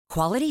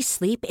Quality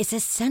sleep is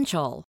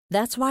essential.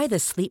 That's why the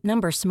Sleep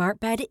Number Smart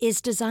Bed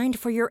is designed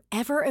for your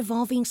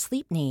ever-evolving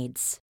sleep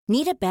needs.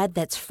 Need a bed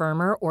that's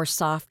firmer or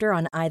softer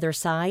on either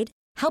side?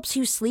 Helps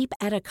you sleep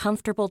at a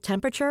comfortable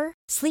temperature?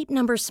 Sleep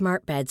Number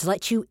Smart Beds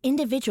let you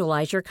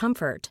individualize your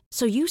comfort,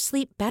 so you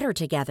sleep better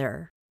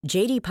together.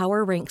 J.D.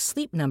 Power ranks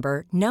Sleep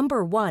Number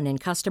number 1 in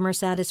customer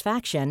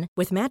satisfaction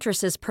with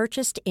mattresses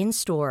purchased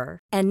in-store.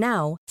 And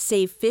now,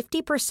 save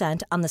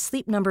 50% on the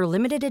Sleep Number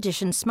Limited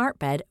Edition Smart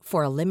Bed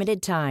for a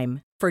limited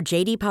time. For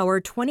J.D. Power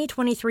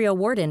 2023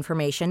 award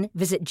information,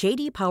 visit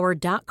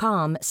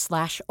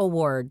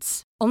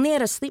jdpower.com/awards. Only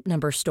at a Sleep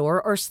Number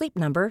store or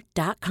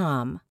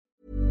sleepnumber.com.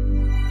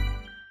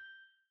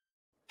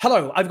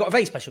 Hello, I've got a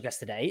very special guest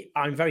today.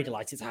 I'm very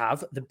delighted to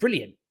have the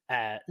brilliant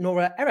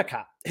Noura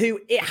Erakat, who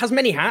has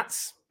many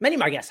hats. Many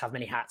of my guests have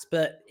many hats,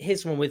 but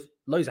here's someone with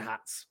loads of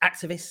hats.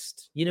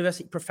 Activist,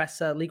 university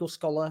professor, legal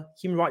scholar,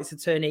 human rights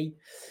attorney,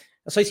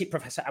 associate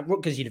professor at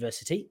Rutgers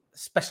University,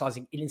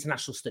 specialising in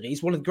international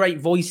studies. One of the great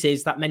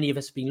voices that many of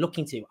us have been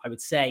looking to, I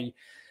would say,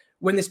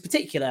 when this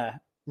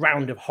particular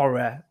round of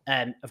horror,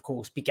 of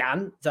course,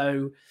 began,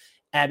 though,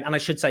 and I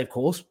should say, of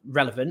course,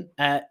 relevant,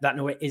 that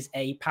Noura is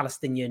a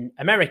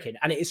Palestinian-American.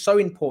 And it is so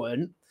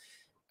important,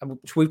 and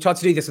we've tried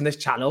to do this on this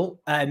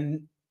channel, to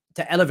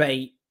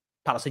elevate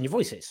Palestinian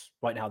voices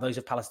right now, those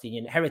of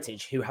Palestinian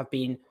heritage who have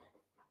been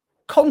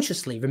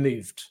consciously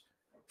removed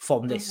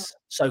from this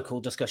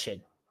so-called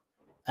discussion.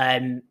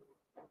 Hi,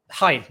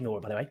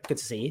 Noura, by the way. Good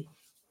to see you.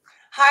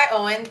 Hi,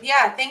 Owen.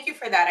 Yeah, thank you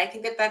for that. I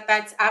think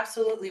that's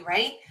absolutely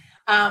right.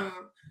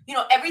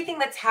 Everything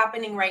that's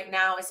happening right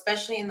now,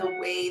 especially in the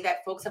way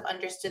that folks have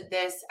understood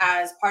this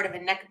as part of a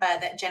Nakba,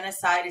 that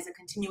genocide is a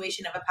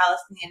continuation of a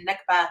Palestinian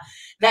Nakba,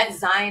 that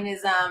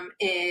Zionism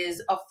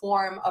is a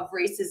form of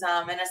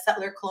racism and a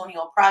settler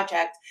colonial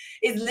project,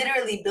 is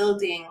literally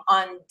building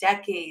on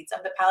decades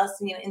of the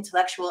Palestinian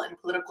intellectual and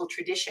political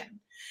tradition.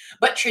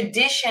 But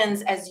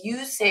traditions, as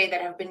you say,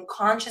 that have been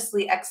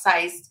consciously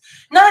excised,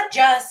 not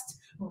just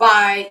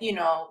by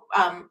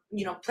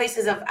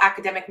places of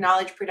academic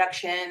knowledge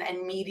production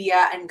and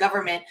media and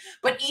government,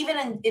 but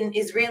even in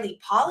Israeli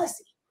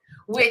policy,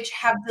 which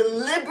have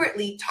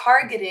deliberately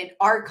targeted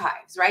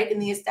archives, right? In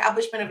the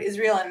establishment of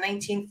Israel in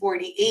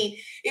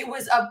 1948, it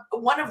was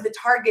one of the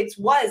targets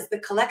was the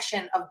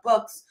collection of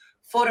books,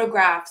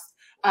 photographs,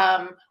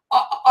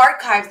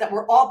 archives that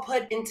were all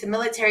put into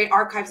military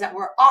archives that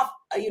were off,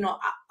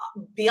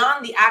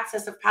 beyond the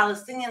access of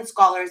Palestinian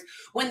scholars.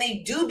 When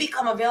they do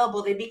become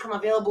available, they become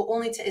available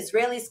only to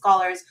Israeli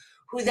scholars,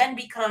 who then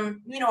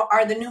become,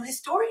 are the new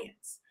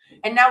historians.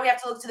 And now we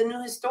have to look to the new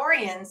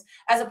historians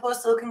as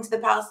opposed to looking to the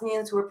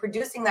Palestinians who are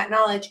producing that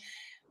knowledge.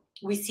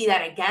 We see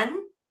that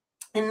again.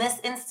 In this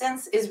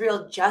instance,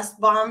 Israel just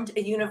bombed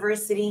a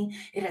university.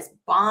 It has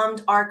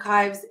bombed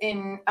archives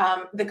in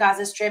the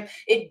Gaza Strip.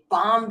 It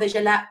bombed the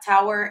Jalab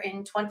Tower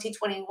in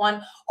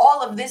 2021.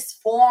 All of this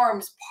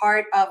forms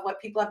part of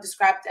what people have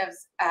described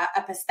as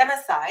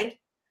epistemicide,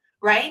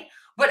 right?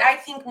 But I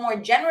think more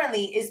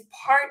generally is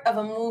part of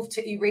a move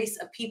to erase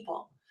a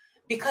people.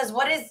 Because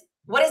what is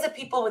a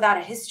people without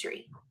a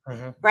history,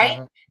 right?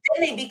 Then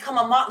they become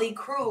a motley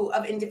crew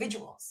of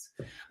individuals.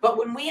 But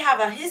when we have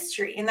a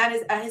history, and that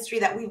is a history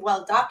that we've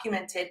well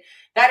documented,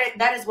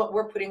 that is what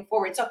we're putting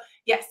forward. So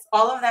yes,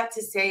 all of that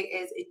to say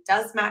is it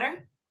does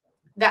matter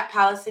that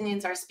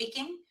Palestinians are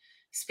speaking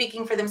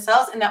for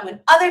themselves, and that when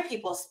other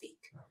people speak,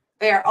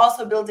 they are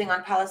also building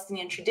on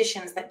Palestinian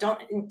traditions that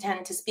don't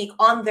intend to speak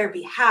on their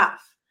behalf,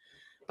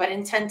 but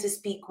intend to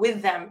speak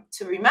with them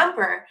to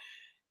remember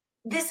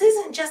this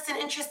isn't just an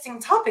interesting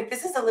topic.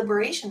 This is a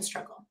liberation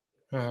struggle.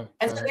 And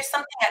so there's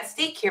something at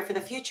stake here for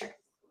the future.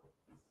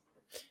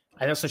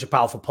 And that's such a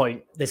powerful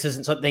point. This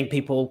isn't something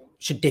people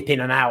should dip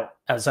in and out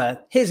as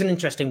here's an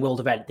interesting world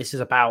event. This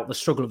is about the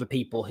struggle of the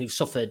people who've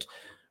suffered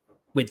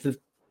with the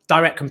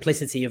direct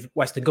complicity of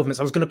Western governments.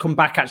 I was going to come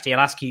back actually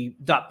and ask you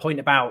that point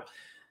about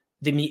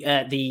the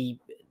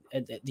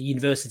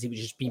university which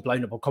has been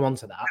blown up. I'll come on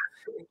to that.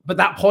 But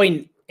that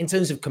point in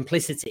terms of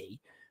complicity,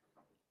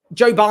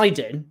 Joe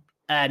Biden,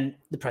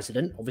 the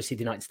president, obviously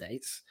the United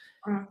States,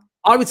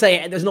 I would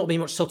say there's not been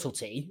much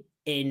subtlety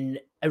in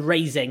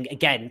erasing,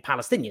 again,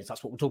 Palestinians.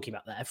 That's what we're talking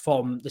about there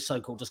from the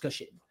so-called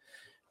discussion.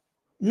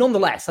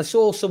 Nonetheless, I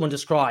saw someone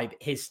describe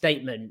his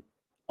statement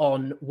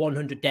on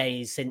 100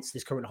 days since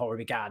this current horror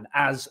began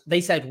as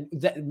they said,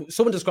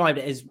 someone described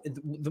it as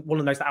one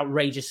of the most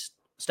outrageous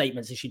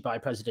statements issued by a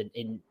president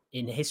in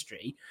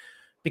history,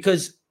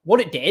 because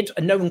what it did,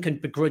 and no one can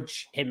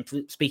begrudge him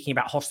for speaking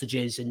about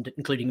hostages and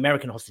including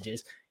American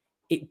hostages,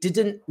 it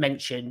didn't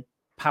mention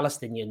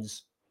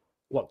Palestinians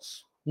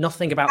once.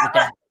 Nothing about the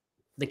death,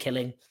 the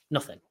killing,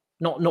 nothing.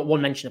 Not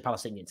one mention of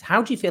Palestinians.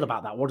 How do you feel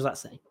about that? What does that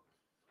say?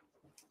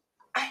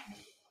 I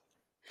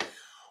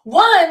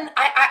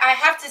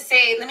have to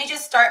say, let me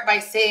just start by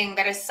saying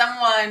that as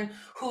someone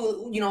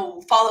who,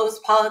 follows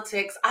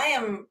politics, I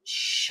am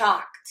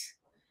shocked.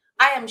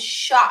 I am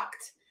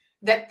shocked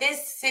that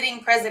this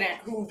sitting president,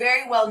 who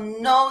very well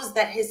knows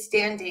that his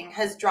standing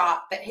has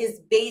dropped, that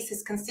his base,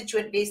 his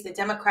constituent base, the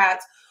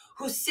Democrats,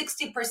 who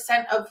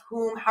 60% of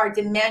whom are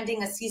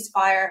demanding a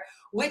ceasefire,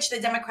 which the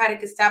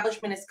Democratic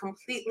establishment is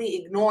completely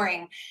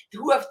ignoring,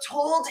 who have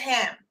told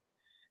him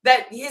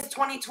that his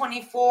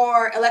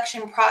 2024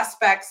 election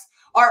prospects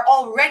are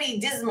already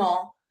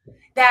dismal,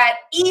 that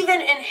even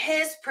in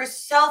his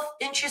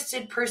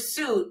self-interested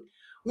pursuit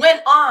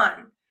went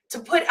on to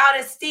put out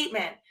a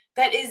statement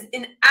that is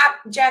in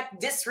abject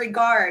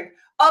disregard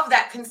of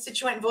that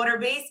constituent voter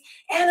base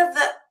and of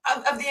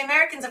the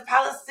Americans of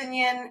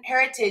Palestinian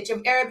heritage,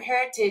 of Arab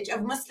heritage,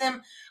 of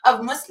Muslim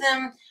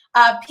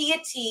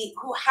piety,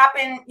 who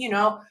happen,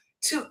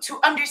 to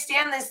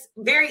understand this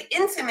very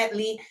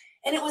intimately.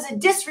 And it was a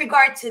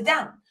disregard to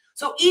them.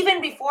 So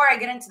even before I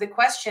get into the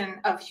question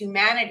of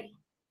humanity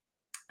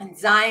and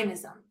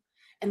Zionism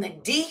and the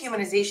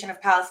dehumanization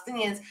of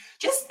Palestinians,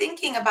 just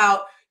thinking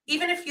about,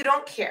 even if you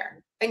don't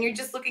care and you're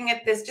just looking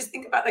at this, just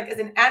think about, like, as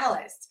an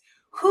analyst,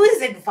 who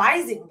is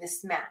advising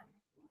this man?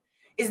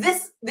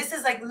 This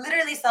is like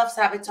literally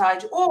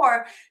self-sabotage,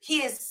 or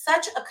he is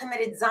such a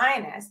committed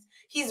Zionist,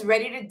 he's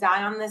ready to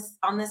die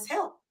on this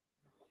hill.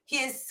 He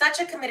is such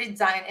a committed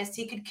Zionist,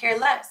 he could care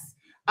less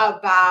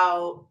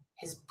about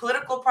his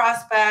political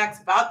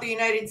prospects, about the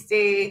United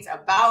States,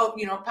 about,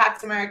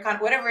 Pax Americana,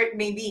 whatever it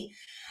may be.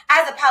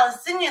 As a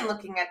Palestinian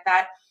looking at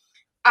that,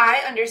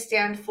 I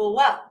understand full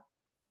well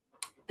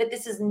that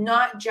this is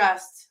not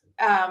just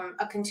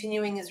a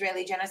continuing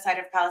Israeli genocide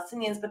of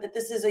Palestinians, but that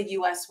this is a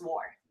U.S.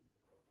 war.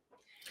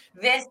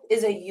 This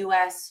is a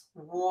U.S.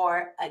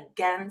 war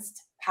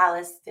against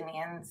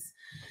Palestinians.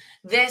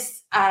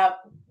 This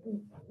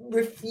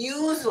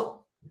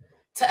refusal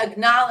to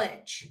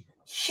acknowledge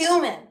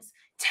humans,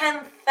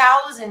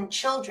 10,000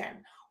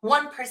 children,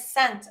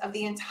 1% of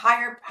the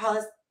entire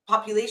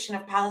population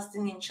of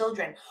Palestinian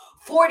children,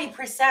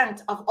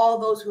 40% of all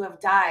those who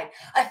have died,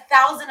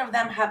 1,000 of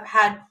them have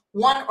had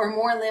one or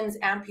more limbs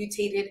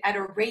amputated at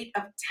a rate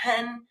of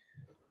 10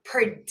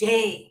 per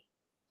day,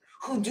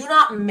 who do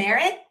not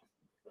merit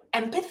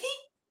empathy,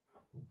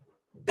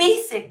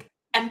 basic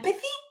empathy.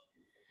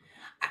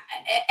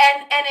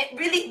 And it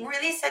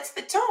really sets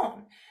the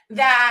tone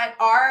that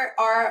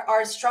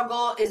our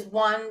struggle is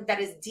one that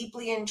is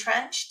deeply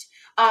entrenched,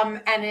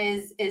 and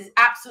is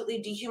absolutely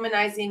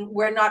dehumanizing,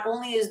 where not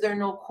only is there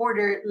no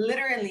quarter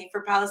literally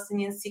for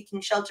Palestinians seeking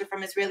shelter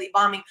from Israeli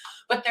bombing,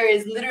 but there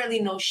is literally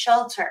no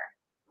shelter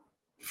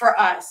for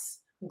us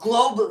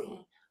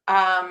globally,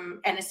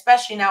 and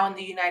especially now in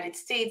the United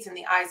States in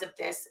the eyes of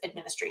this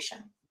administration.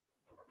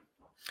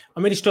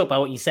 I'm really struck by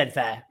what you said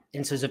there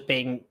in terms of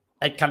being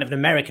a kind of an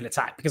American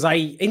attack, because I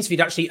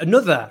interviewed actually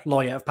another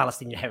lawyer of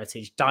Palestinian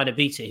heritage, Dinah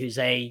Booty, who's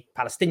a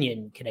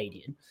Palestinian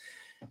Canadian,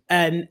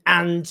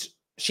 and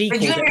she the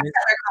junior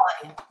settler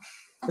colony.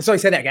 Sorry,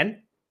 say that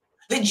again.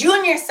 The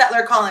junior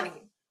settler colony.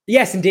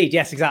 Yes, indeed.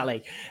 Yes,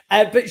 exactly.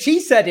 But she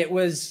said it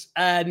was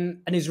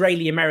an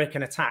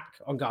Israeli-American attack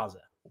on Gaza.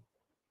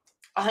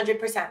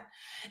 100%.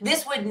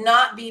 This would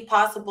not be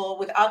possible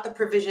without the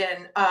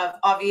provision of,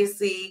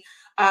 obviously,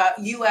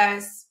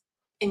 U.S.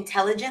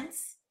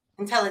 intelligence,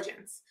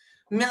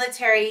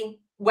 military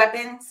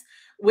weapons,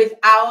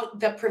 without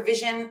the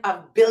provision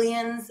of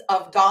billions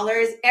of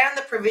dollars and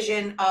the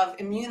provision of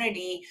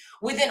immunity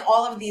within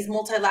all of these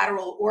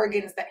multilateral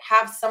organs that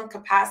have some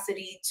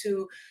capacity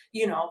to,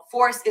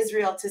 force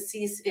Israel to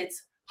cease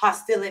its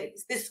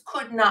hostilities. This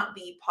could not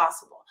be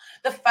possible.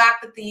 The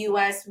fact that the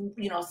U.S.,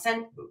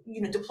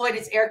 deployed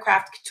its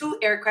two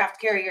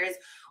aircraft carriers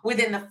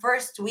within the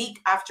first week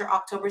after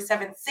October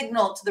 7th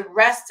signaled to the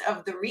rest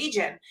of the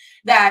region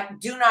that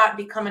do not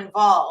become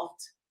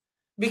involved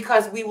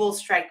because we will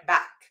strike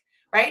back.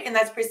 Right. And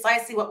that's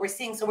precisely what we're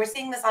seeing. So we're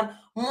seeing this on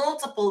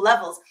multiple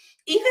levels.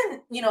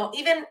 Even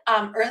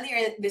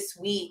earlier this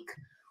week,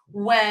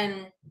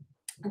 when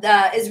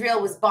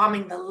Israel was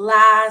bombing the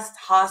last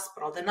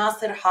hospital, the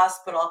Nasser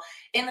hospital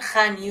in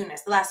Khan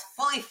Yunis, the last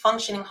fully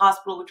functioning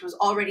hospital, which was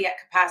already at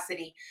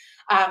capacity,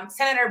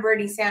 Senator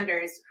Bernie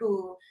Sanders,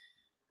 who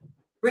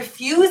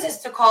refuses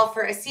to call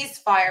for a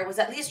ceasefire, was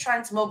at least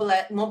trying to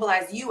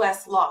mobilize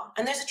U.S. law.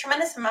 And there's a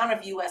tremendous amount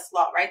of U.S.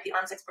 law, right? The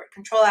Arms Export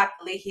Control Act,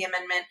 the Leahy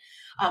Amendment,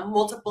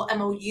 multiple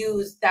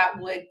MOUs that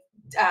would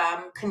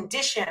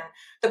condition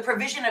the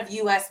provision of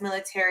U.S.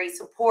 military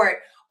support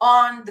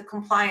on the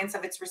compliance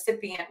of its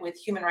recipient with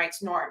human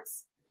rights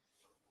norms.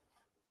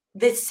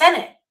 The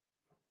Senate,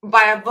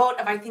 by a vote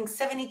of, I think,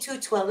 72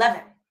 to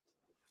 11,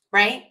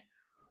 right,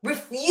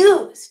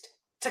 refused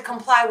to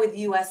comply with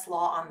U.S.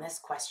 law on this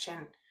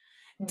question,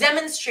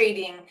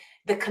 demonstrating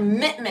the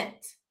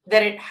commitment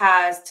that it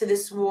has to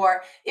this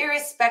war,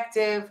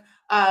 irrespective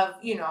of,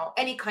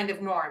 any kind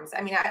of norms.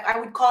 I mean, I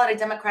would call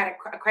it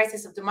a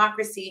crisis of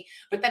democracy,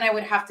 but then I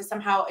would have to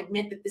somehow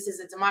admit that this is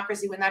a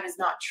democracy when that is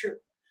not true.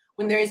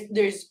 When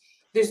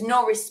there's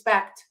no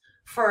respect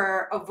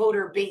for a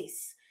voter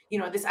base,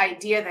 this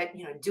idea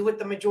that, do what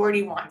the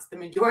majority wants. The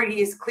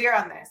majority is clear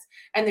on this,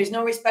 and there's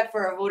no respect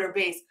for a voter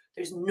base.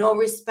 There's no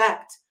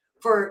respect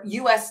for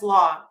U.S.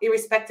 law,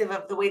 irrespective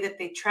of the way that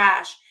they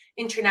trash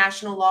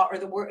international law, or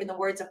in the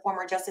words of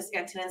former Justice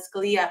Antonin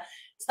Scalia,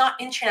 it's not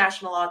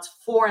international law, it's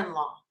foreign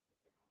law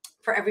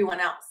for everyone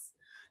else.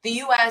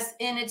 The US,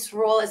 in its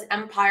role as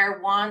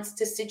empire, wants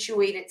to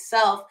situate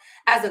itself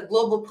as a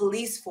global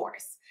police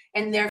force,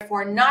 and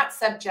therefore not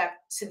subject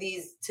to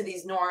these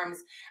norms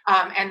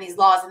and these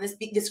laws. And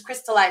this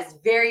crystallized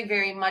very,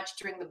 very much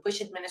during the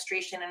Bush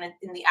administration and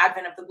in the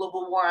advent of the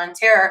global war on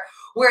terror,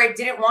 where it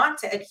didn't want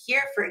to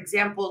adhere, for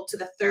example, to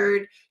the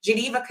Third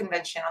Geneva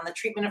Convention on the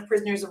treatment of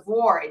prisoners of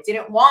war. It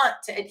didn't want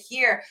to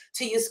adhere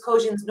to Jus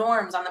Cogens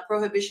norms on the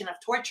prohibition of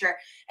torture,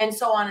 and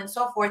so on and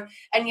so forth.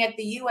 And yet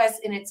the US,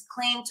 in its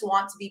claim to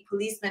want to be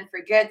policeman,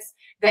 forgets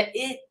that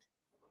it,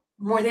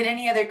 more than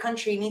any other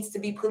country, needs to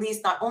be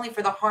policed not only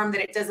for the harm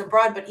that it does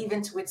abroad, but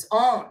even to its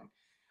own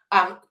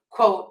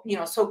quote,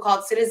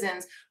 so-called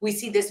citizens. We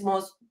see this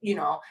most,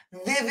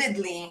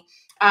 vividly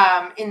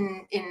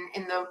in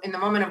the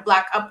moment of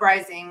Black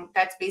uprising.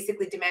 That's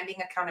basically demanding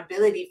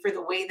accountability for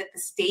the way that the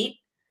state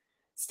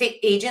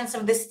agents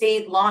of the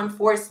state, law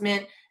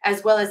enforcement,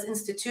 as well as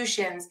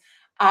institutions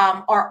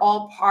are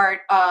all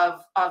part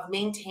of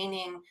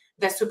maintaining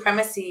the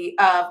supremacy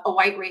of a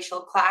white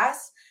racial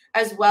class,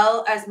 as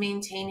well as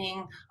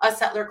maintaining a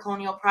settler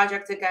colonial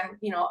project again,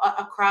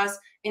 across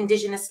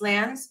indigenous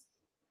lands.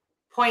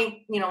 Point,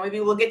 maybe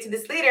we'll get to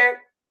this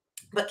later,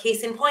 but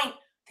case in point,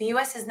 the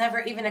US has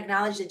never even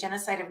acknowledged the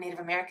genocide of Native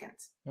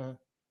Americans.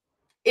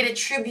 It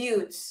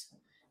attributes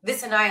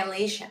this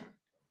annihilation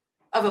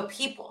of a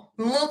people,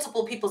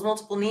 multiple peoples,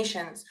 multiple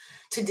nations,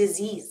 to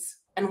disease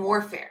and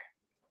warfare,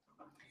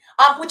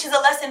 which is a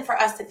lesson for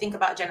us to think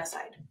about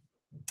genocide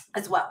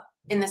as well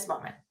in this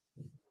moment.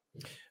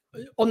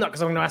 On that,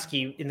 because I'm going to ask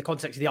you in the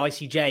context of the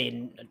ICJ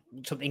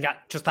and something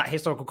that just that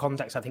historical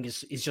context, I think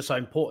is just so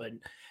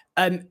important.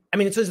 In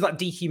terms of that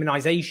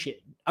dehumanization,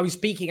 I was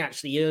speaking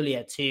actually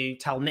earlier to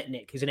Tal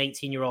Mitnick, who's an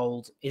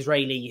 18-year-old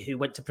Israeli who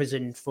went to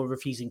prison for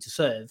refusing to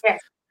serve.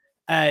 Yes.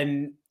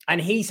 And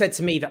he said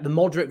to me that the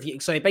moderate view,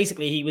 so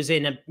basically he was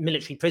in a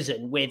military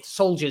prison with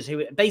soldiers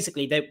who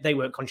basically, they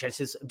weren't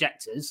conscientious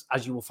objectors,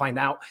 as you will find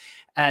out.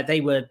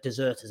 They were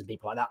deserters and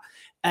people like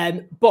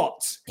that.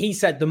 But he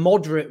said the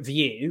moderate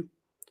view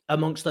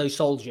amongst those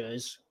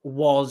soldiers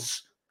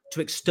was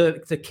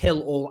to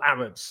kill all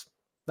Arabs.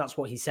 That's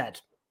what he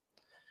said.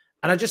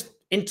 And I just,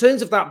 in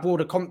terms of that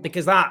broader,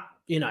 because that,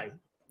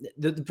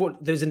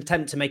 there's an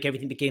attempt to make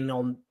everything begin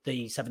on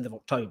the 7th of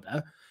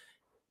October,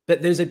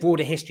 but there's a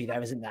broader history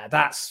there, isn't there?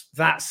 That's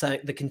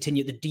the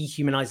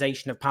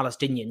dehumanization of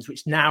Palestinians,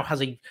 which now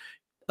has a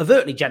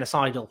overtly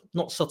genocidal,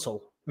 not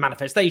subtle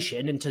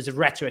manifestation in terms of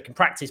rhetoric and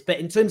practice. But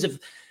in terms of,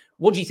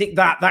 what do you think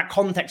that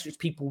context which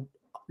people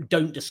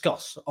don't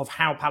discuss of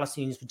how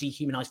Palestinians were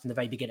dehumanized from the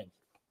very beginning?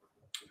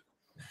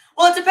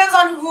 Well, it depends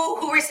on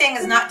who we're saying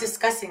is not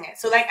discussing it.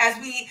 So, like as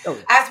we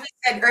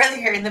said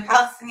earlier, in the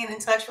Palestinian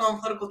intellectual and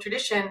political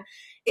tradition,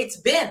 it's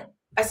been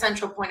a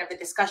central point of the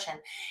discussion.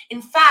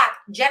 In fact,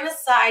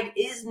 genocide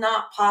is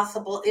not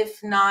possible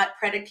if not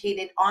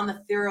predicated on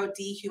the thorough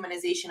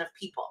dehumanization of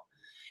people.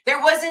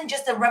 There wasn't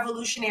just a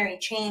revolutionary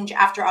change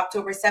after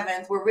October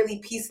 7th where really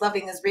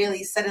peace-loving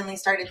Israelis suddenly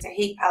started to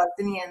hate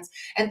Palestinians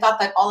and thought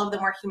that all of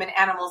them were human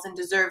animals and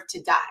deserved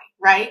to die,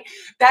 right?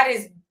 That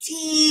is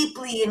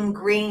deeply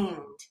ingrained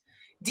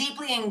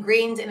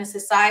in a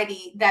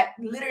society that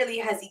literally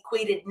has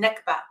equated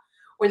Nakba,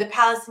 or the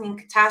Palestinian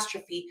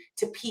catastrophe,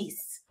 to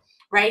peace,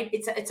 right?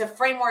 It's a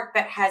framework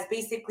that has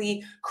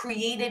basically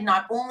created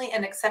not only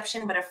an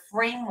exception, but a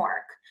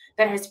framework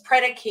that has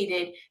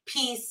predicated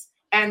peace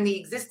and the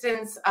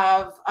existence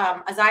of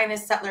a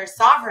Zionist settler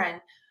sovereign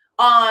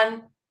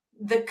on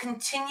the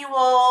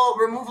continual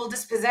removal,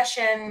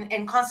 dispossession,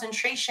 and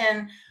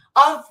concentration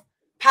of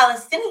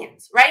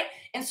Palestinians, right?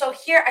 And so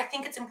here, I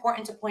think it's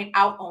important to point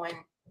out,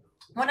 Owen,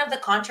 one of the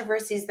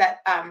controversies that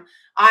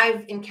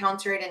I've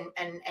encountered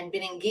and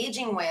been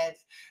engaging with,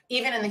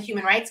 even in the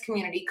human rights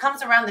community,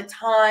 comes around the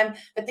time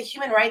that the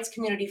human rights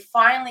community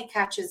finally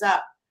catches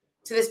up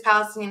to this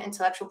Palestinian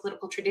intellectual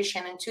political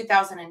tradition in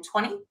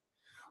 2020,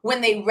 when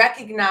they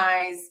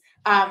recognize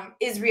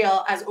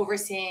Israel as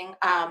overseeing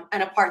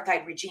an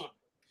apartheid regime.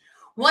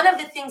 One of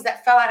the things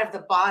that fell out of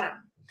the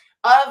bottom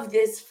of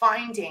this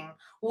finding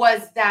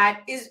was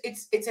that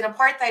it's an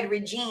apartheid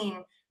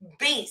regime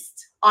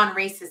based on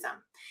racism.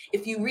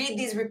 If you read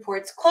these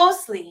reports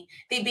closely,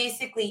 they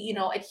basically,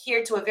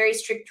 adhere to a very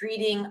strict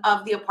reading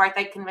of the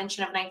Apartheid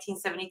Convention of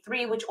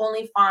 1973, which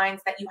only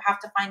finds that you have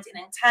to find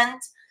an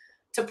intent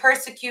to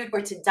persecute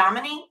or to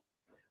dominate,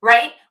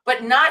 right?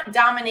 But not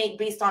dominate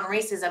based on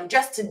racism,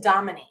 just to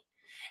dominate.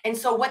 And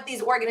so what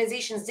these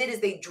organizations did is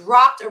they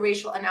dropped a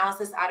racial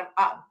analysis out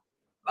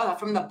of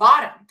from the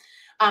bottom.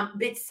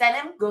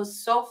 B'Tselem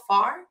goes so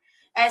far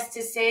as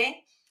to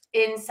say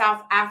in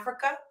South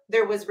Africa,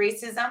 there was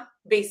racism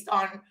based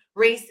on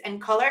race and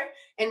color.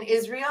 In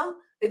Israel,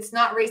 it's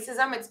not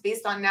racism, it's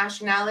based on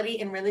nationality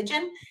and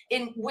religion,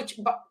 in which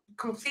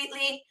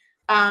completely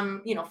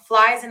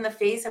flies in the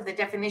face of the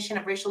definition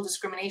of racial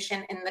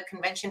discrimination in the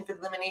Convention for the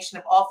Elimination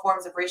of All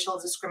Forms of Racial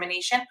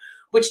Discrimination,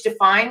 which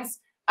defines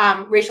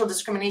racial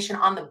discrimination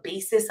on the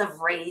basis of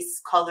race,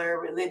 color,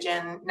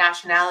 religion,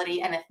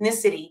 nationality, and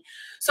ethnicity.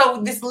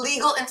 So this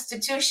legal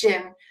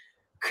institution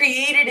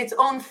created its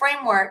own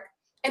framework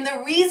And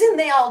the reason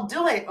they all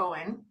do it,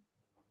 Owen,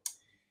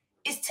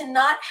 is to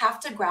not have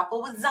to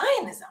grapple with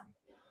Zionism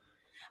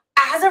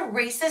as a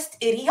racist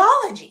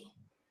ideology.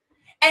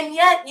 And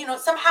yet,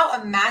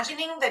 somehow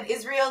imagining that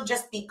Israel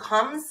just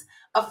becomes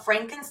a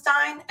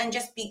Frankenstein and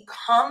just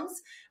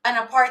becomes an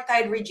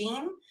apartheid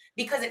regime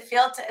because it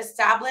failed to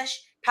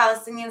establish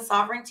Palestinian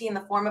sovereignty in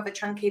the form of a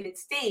truncated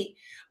state,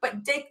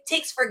 but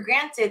takes for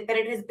granted that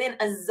it has been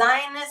a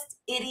Zionist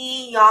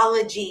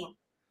ideology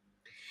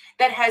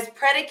that has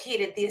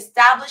predicated the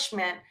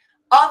establishment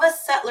of a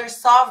settler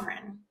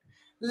sovereign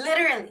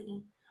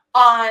literally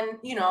on,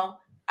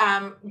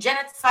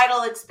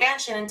 genocidal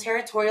expansion and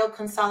territorial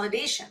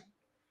consolidation.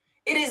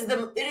 It is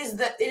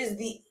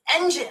the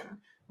engine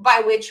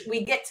by which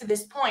we get to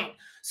this point.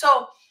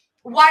 So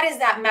why does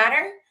that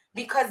matter?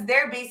 Because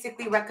they're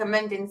basically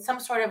recommending some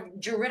sort of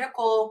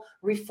juridical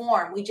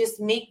reform. We just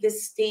make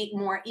this state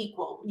more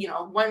equal,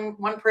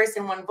 one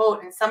person, one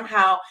vote, and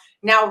somehow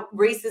now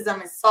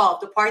racism is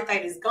solved,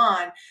 apartheid is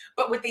gone.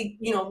 But what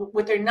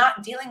they're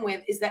not dealing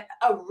with is that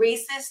a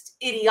racist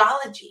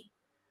ideology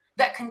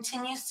that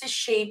continues to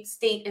shape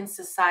state and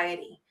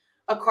society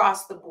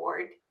across the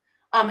board.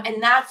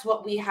 And that's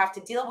what we have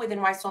to deal with,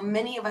 and why so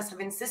many of us have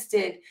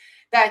insisted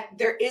that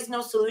there is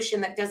no solution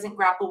that doesn't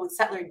grapple with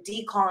settler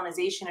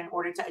decolonization in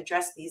order to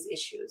address these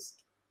issues.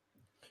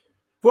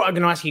 Well, I'm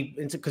going to ask you,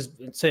 because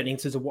certainly in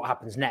terms of what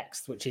happens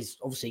next, which is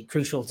obviously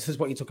crucial, this is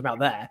what you're talking about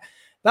there.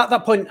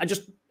 That point, I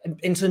just,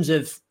 in terms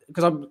of,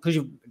 because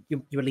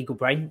you're a legal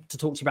brain, to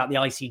talk to you about the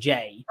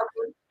ICJ,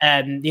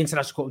 the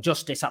International Court of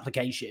Justice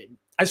application,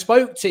 I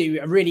spoke to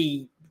a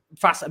really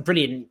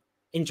brilliant,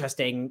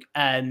 interesting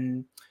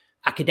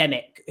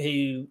academic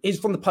who is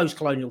from the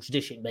post-colonial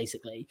tradition,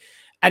 basically.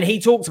 And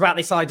he talked about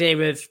this idea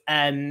of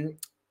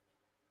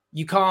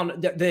you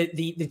can't,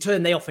 the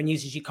term they often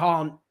use is you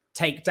can't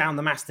take down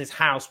the master's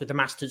house with the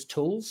master's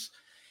tools.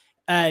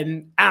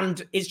 And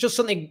it's just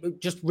something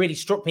just really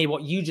struck me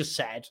what you just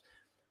said,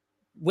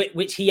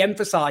 which he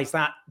emphasized,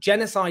 that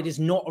genocide is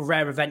not a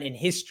rare event in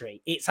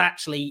history. It's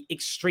actually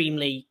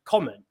extremely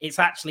common. It's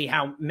actually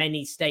how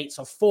many states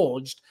are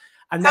forged.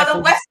 And how the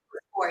West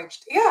was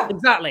forged. Yeah.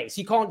 Exactly. So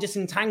you can't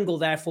disentangle,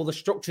 therefore, the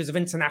structures of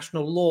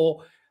international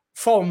law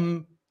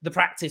from the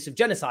practice of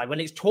genocide when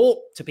it's taught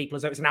to people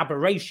as though it's an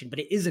aberration, but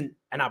it isn't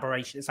an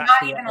aberration. It's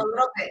actually not even a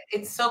little bit.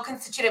 It's so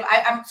constitutive.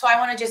 I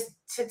want to just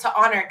to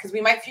honor, because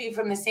we might be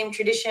from the same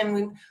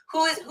tradition.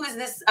 Who is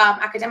this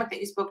academic that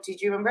you spoke to?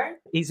 Do you remember?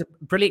 He's a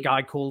brilliant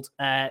guy called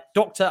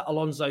Dr.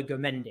 Alonso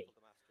Gomendi.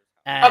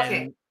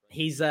 Okay.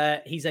 He's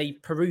a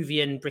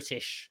Peruvian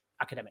British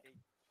academic.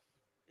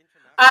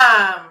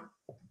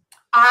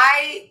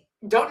 I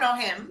don't know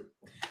him,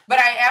 but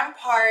I am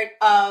part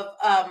of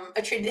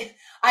a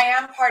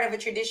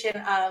tradition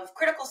of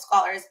critical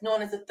scholars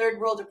known as the Third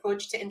World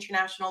Approach to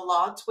International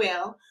Law,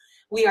 TWIL.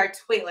 We are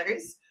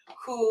TWILers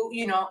who,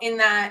 in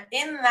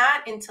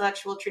that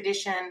intellectual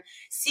tradition,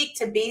 seek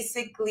to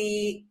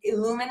basically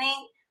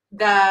illuminate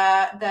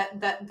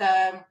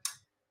the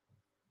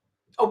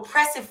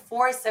oppressive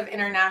force of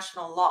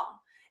international law,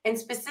 and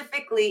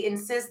specifically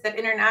insist that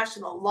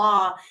international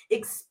law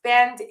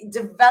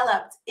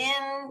developed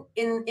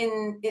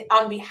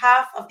on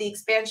behalf of the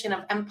expansion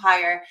of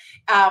empire,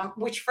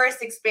 which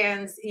first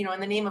expands, in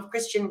the name of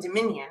Christian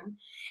dominion,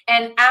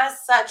 and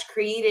as such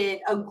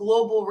created a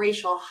global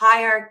racial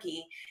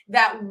hierarchy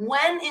that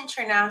when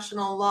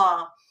international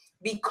law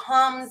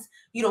becomes,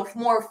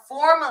 more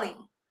formally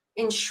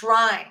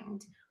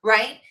enshrined,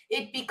 right?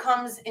 It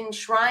becomes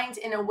enshrined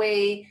in a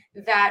way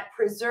that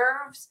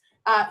preserves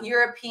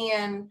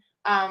European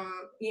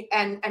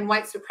and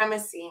white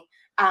supremacy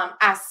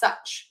as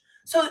such.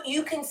 So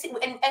you can see,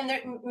 and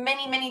there are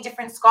many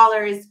different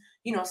scholars,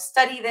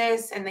 study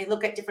this, and they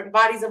look at different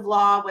bodies of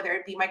law, whether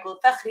it be Michael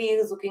Thachri,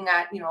 who's looking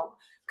at,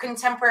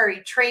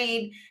 contemporary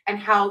trade and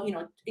how,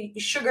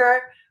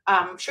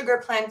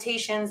 sugar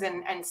plantations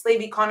and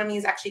slave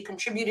economies actually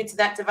contributed to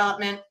that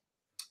development.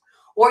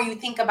 Or you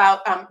think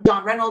about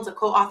John Reynolds, a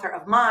co-author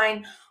of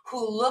mine,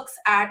 who looks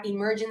at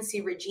emergency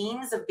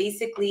regimes of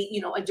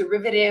basically, a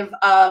derivative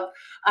of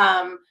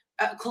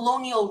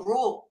colonial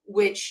rule,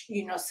 which,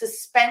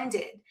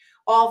 suspended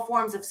all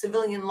forms of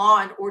civilian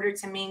law in order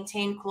to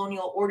maintain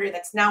colonial order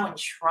that's now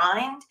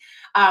enshrined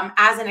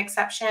as an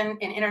exception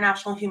in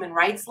international human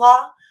rights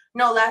law,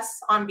 no less,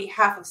 on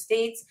behalf of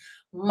states.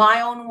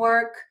 My own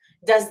work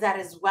does that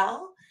as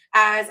well,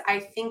 as I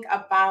think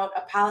about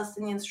a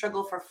Palestinian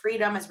struggle for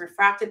freedom as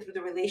refracted through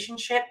the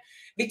relationship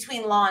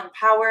between law and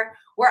power,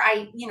 where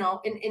I,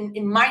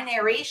 in my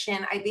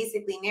narration, I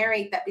basically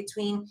narrate that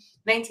between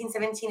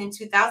 1917 and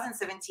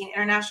 2017,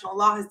 international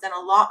law has done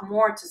a lot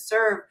more to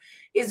serve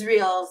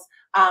Israel's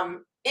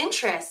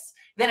interests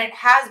than it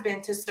has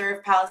been to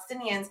serve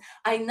Palestinians.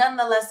 I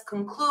nonetheless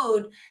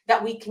conclude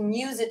that we can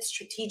use it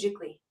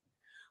strategically,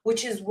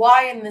 which is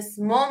why in this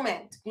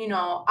moment, you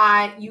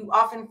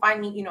often find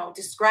me,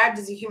 described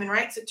as a human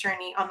rights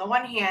attorney on the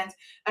one hand,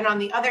 and on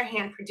the other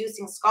hand,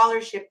 producing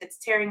scholarship that's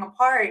tearing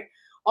apart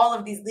all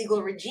of these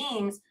legal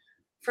regimes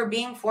for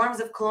being forms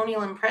of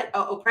colonial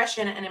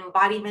oppression and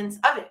embodiments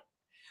of it.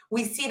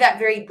 We see that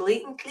very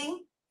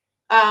blatantly.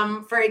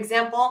 For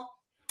example,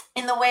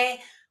 in the way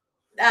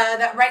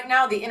that right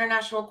now the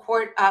International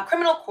Court,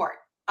 Criminal Court,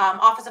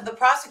 Office of the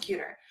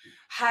Prosecutor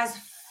has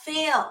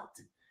failed,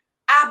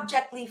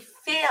 abjectly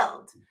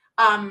failed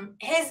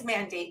his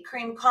mandate,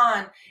 Karim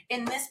Khan,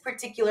 in this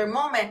particular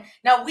moment.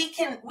 Now we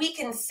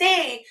can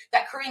say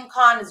that Karim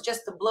Khan is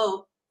just a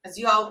bloat, as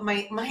you all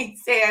might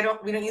say.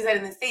 We don't use that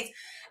in the States,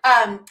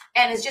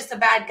 and is just a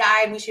bad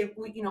guy, and we should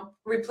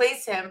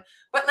replace him.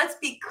 But let's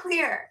be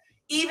clear.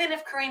 Even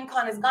if Karim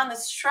Khan is gone, the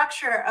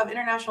structure of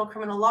international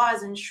criminal law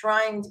is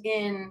enshrined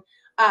in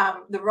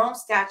the Rome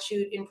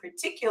Statute in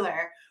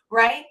particular,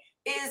 right,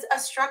 is a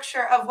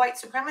structure of white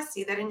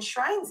supremacy that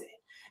enshrines it,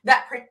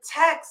 that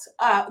protects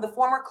the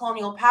former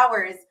colonial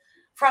powers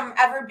from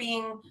ever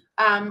being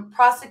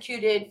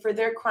prosecuted for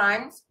their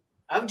crimes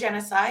of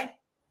genocide,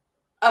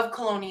 of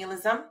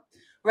colonialism,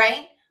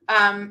 right?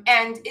 And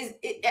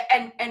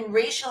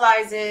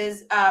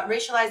racializes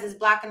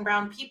Black and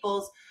brown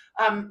peoples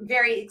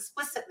very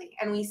explicitly.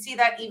 And we see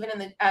that even in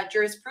the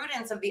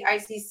jurisprudence of the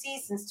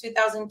ICC since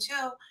 2002.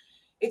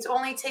 It's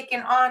only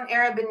taken on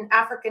Arab and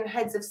African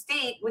heads of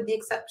state, with the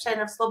exception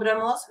of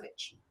Slobodan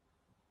Milosevic,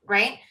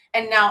 right?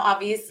 And now,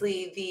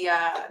 obviously,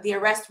 the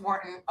arrest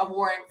warrant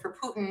for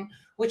Putin,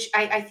 which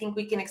I think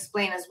we can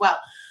explain as well.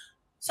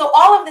 So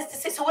all of this to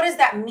say, so what does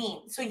that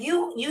mean? So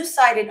you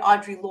cited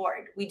Audre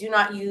Lorde. We do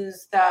not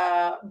use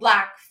the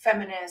Black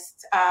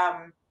feminist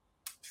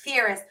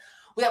theorist,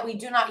 that we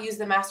do not use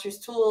the master's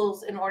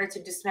tools in order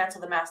to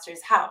dismantle the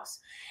master's house.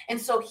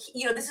 And so,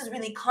 this is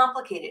really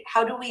complicated.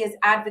 How do we as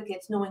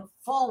advocates, knowing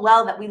full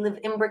well that we live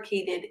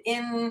imbricated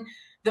in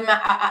the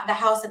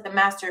house that the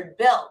master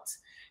built,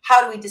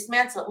 how do we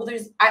dismantle it? Well,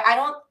 I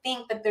don't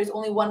think that there's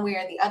only one way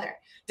or the other.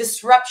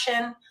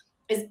 Disruption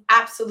is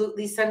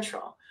absolutely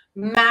central.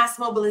 Mass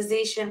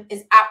mobilization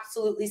is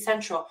absolutely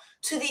central.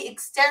 To the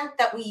extent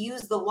that we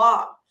use the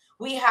law,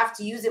 we have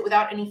to use it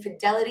without any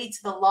fidelity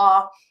to the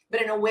law,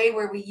 but in a way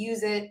where we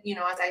use it,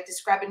 as I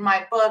describe in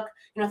my book,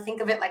 think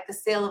of it like the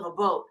sail of a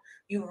boat.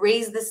 You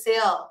raise the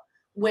sail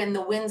when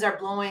the winds are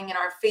blowing in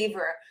our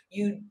favor.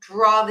 You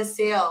draw the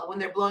sail when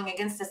they're blowing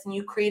against us, and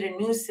you create a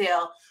new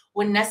sail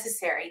when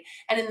necessary.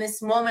 And in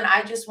this moment,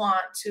 I just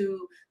want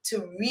to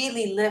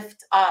really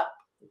lift up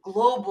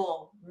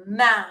global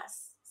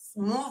mass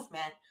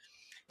movement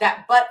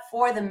that, but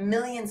for the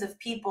millions of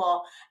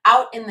people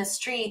out in the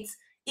streets,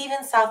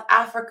 even South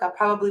Africa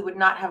probably would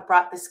not have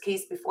brought this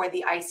case before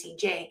the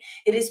ICJ.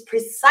 It is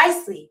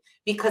precisely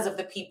because of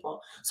the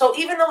people. So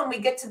even though when we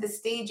get to the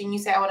stage and you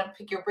say, I want to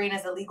pick your brain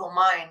as a legal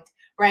mind,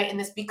 right, and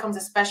this becomes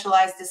a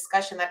specialized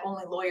discussion that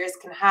only lawyers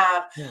can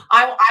have, yeah.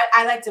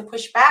 I like to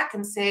push back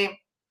and say,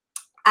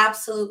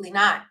 absolutely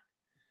not.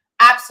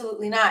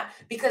 Absolutely not.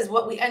 Because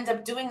what we end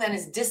up doing then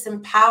is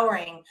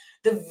disempowering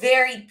the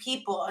very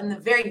people and the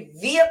very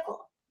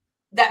vehicle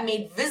that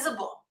made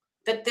visible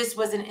that this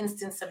was an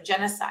instance of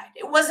genocide.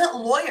 It wasn't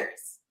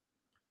lawyers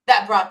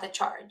that brought the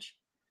charge.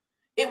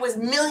 It was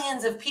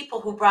millions of people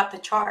who brought the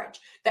charge,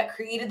 that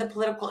created the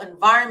political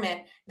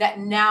environment that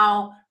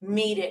now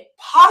made it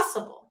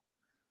possible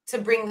to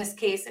bring this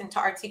case and to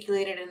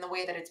articulate it in the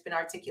way that it's been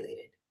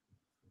articulated.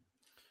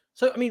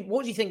 So, I mean,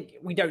 what do you think?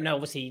 We don't know,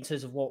 obviously, in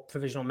terms of what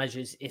provisional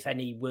measures, if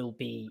any, will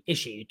be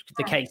issued.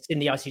 The case in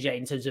the ICJ,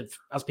 in terms of,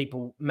 as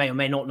people may or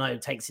may not know,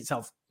 takes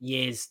itself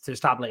years to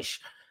establish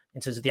in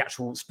terms of the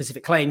actual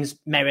specific claims,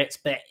 merits,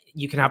 but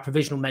you can have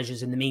provisional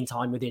measures in the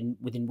meantime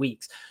within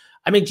weeks.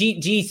 I mean, do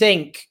you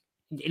think,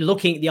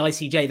 looking at the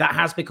ICJ, that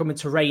has become a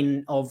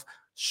terrain of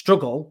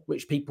struggle,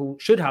 which people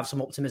should have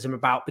some optimism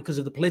about because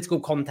of the political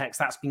context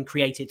that's been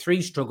created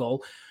through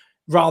struggle,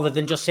 rather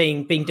than just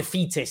being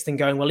defeatist and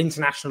going, well,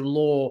 international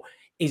law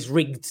is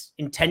rigged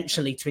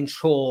intentionally to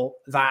ensure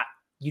that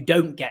you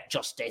don't get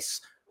justice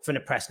for an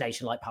oppressed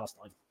nation like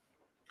Palestine?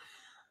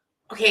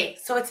 Okay,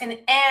 so it's an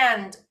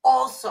and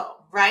also,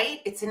 right?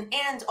 It's an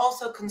and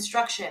also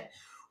construction.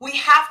 We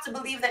have to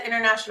believe that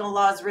international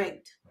law is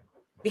rigged,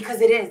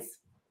 because it is.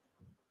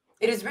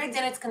 It is rigged,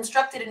 and it's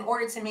constructed in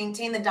order to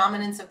maintain the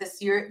dominance of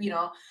this,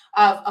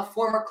 of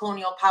former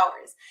colonial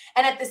powers.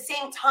 And at the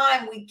same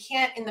time, we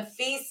can't, in the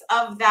face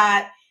of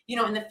that,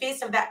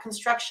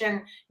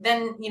 construction,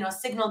 then,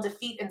 signal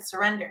defeat and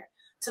surrender.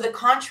 To the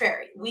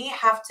contrary, we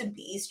have to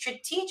be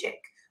strategic.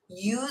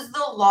 Use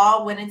the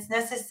law when it's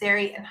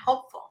necessary and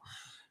helpful.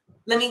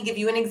 Let me give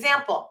you an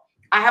example.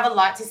 I have a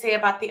lot to say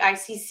about the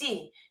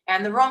ICC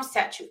and the Rome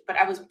Statute, but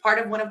I was part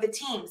of one of the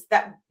teams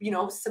that,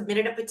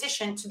 submitted a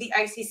petition to the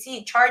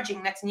ICC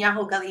charging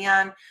Netanyahu,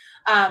 Galian,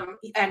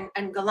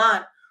 and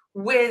Galan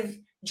with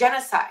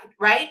genocide,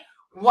 right?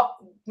 What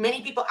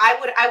many people, I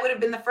would have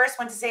been the first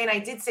one to say, and I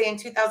did say in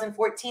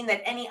 2014,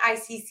 that any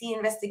ICC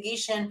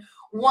investigation,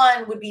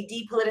 one, would be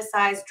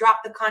depoliticized,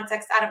 drop the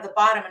context out of the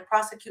bottom, and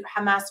prosecute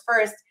Hamas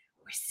first.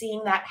 We're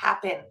seeing that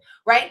happen,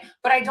 right?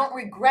 But I don't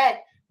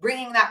regret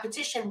bringing that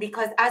petition,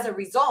 because as a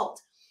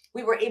result,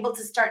 we were able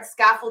to start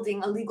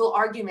scaffolding a legal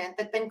argument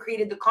that then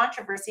created the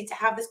controversy to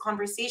have this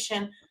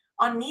conversation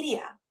on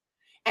media.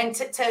 and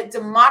to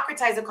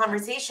democratize a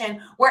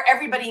conversation where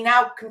everybody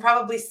now can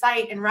probably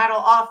cite and rattle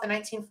off the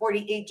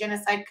 1948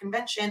 Genocide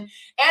Convention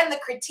and the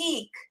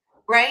critique,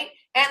 right?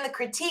 And the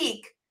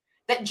critique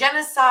that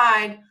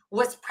genocide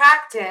was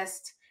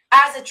practiced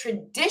as a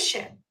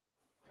tradition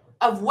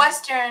of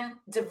Western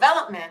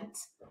development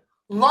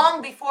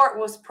long before it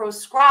was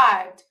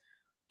proscribed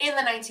in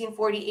the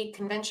 1948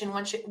 convention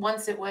once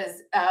it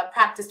was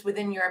practiced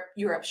within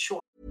Europe's shore.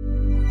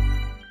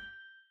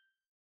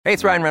 Hey,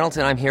 it's Ryan Reynolds,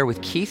 and I'm here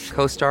with Keith,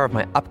 co-star of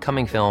my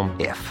upcoming film,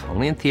 If,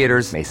 only in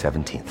theaters May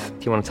 17th.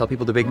 Do you want to tell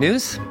people the big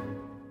news?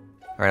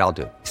 All right, I'll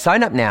do it.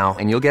 Sign up now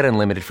and you'll get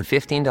unlimited for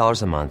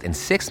 $15 a month and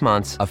 6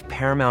 months of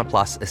Paramount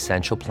Plus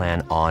Essential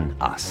Plan on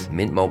us.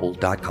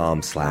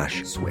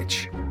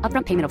 MintMobile.com/switch.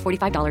 Upfront payment of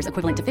 $45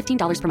 equivalent to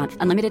 $15 per month.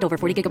 Unlimited over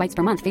 40 gigabytes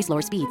per month. Face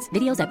lower speeds.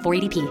 Videos at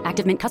 480p.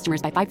 Active Mint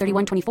customers by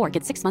 531.24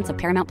 get 6 months of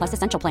Paramount Plus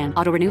Essential Plan.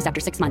 Auto renews after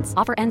 6 months.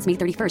 Offer ends May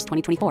 31st,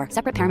 2024.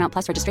 Separate Paramount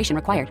Plus registration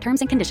required. Terms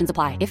and conditions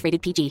apply if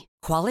rated PG.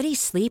 Quality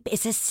sleep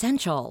is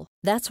essential.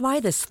 That's why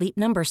the Sleep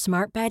Number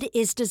Smart Bed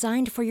is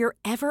designed for your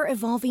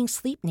ever-evolving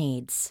sleep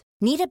needs.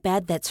 Need a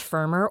bed that's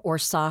firmer or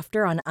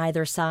softer on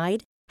either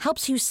side?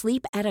 Helps you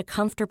sleep at a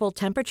comfortable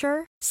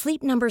temperature?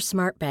 Sleep Number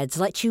Smart Beds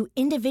let you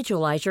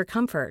individualize your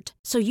comfort,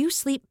 so you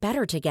sleep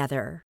better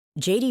together.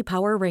 J.D.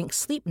 Power ranks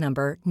Sleep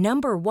Number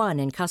number 1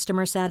 in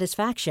customer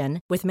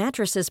satisfaction with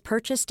mattresses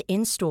purchased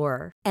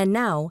in-store. And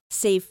now,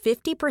 save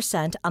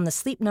 50% on the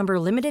Sleep Number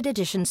Limited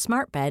Edition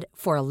Smart Bed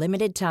for a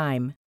limited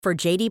time. For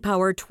J.D.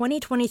 Power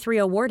 2023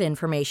 award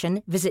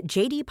information, visit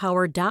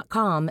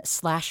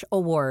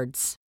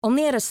jdpower.com/awards.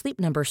 Only at a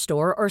Sleep Number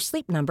store or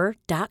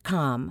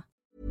sleepnumber.com.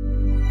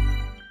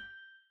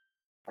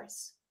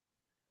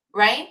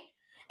 Right?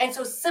 And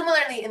so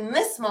similarly in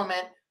this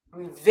moment,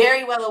 I'm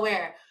very well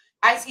aware,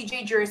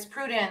 ICJ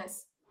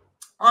jurisprudence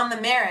on the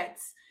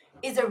merits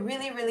is a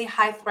really, really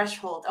high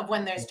threshold of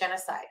when there's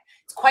genocide.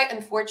 It's quite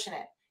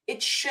unfortunate.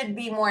 It should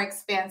be more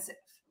expansive,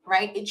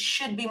 right? It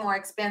should be more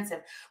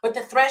expansive. But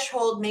the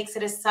threshold makes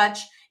it as such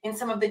in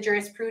some of the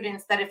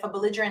jurisprudence that if a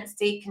belligerent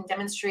state can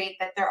demonstrate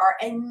that there are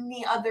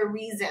any other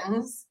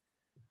reasons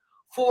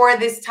for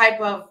this type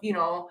of,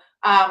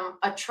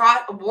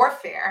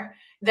 warfare,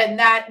 then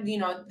that,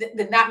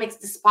 that makes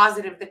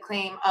dispositive the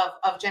claim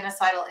of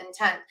genocidal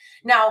intent.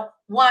 Now,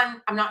 one,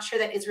 I'm not sure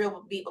that Israel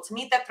will be able to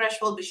meet that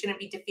threshold. We shouldn't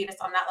be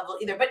defeatist on that level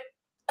either. But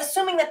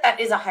assuming that that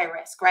is a high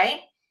risk,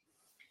 right?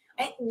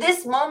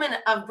 This moment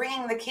of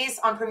bringing the case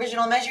on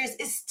provisional measures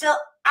is still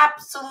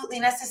absolutely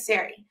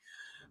necessary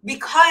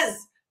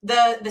because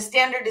the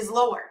standard is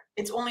lower.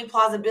 It's only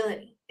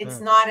plausibility. It's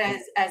not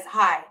as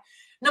high.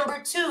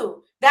 Number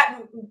two,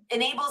 that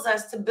enables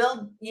us to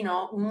build,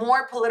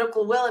 more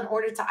political will in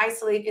order to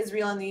isolate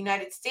Israel and the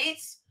United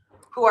States,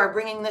 who are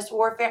bringing this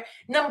warfare.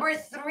 Number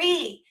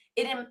three,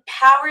 it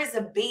empowers a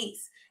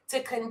base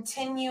to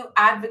continue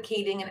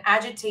advocating and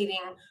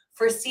agitating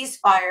for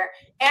ceasefire,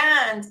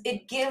 and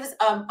it gives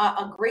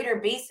a greater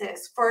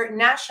basis for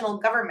national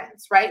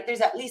governments, right? There's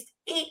at least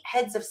 8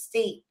 heads of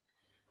state,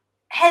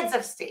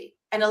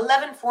 and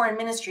 11 foreign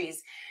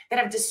ministries that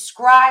have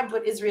described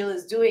what Israel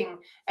is doing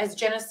as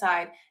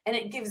genocide. And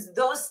it gives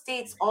those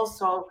states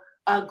also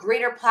a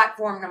greater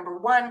platform, number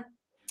one,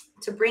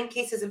 to bring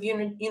cases of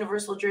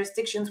universal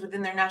jurisdictions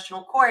within their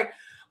national court,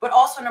 but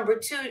also number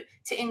two,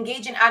 to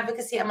engage in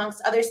advocacy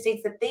amongst other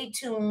states that they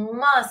too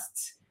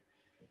must,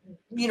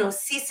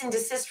 cease and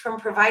desist from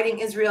providing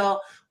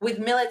Israel with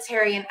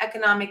military and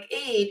economic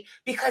aid,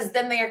 because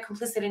then they are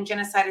complicit in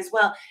genocide as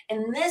well.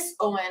 And this,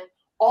 Owen,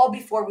 all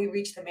before we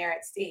reach the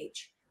merit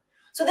stage.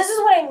 So this is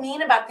what I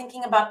mean about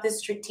thinking about this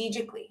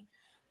strategically.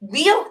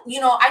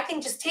 I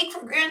think just take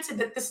for granted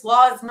that this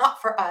law is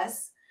not for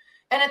us,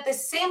 and at the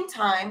same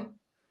time,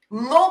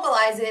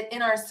 mobilize it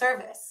in our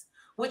service,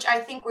 which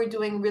I think we're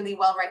doing really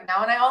well right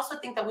now. And I also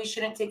think that we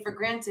shouldn't take for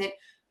granted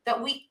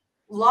that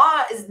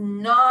law is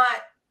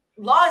not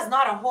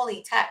a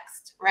holy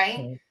text, right?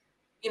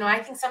 Mm-hmm.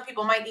 I think some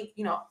people might,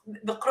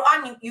 the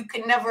Quran, you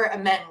can never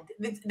amend.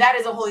 That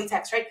is a holy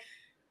text, right?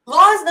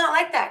 Law is not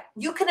like that.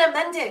 You can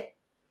amend it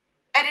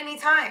at any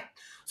time.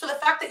 So the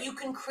fact that you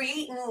can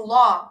create new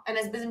law, and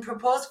has been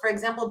proposed, for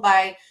example,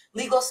 by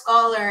legal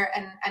scholar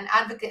and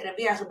advocate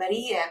Rabia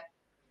Ghibariya,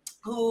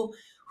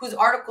 whose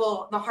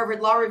article the Harvard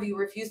Law Review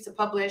refused to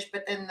publish,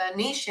 but then the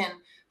Nation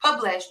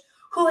published,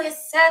 who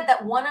has said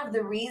that one of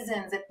the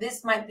reasons that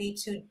this might be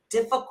too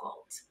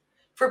difficult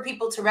for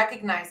people to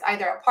recognize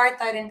either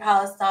apartheid in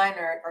Palestine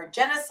or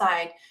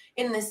genocide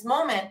in this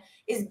moment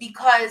is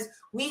because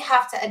we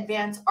have to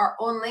advance our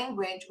own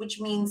language,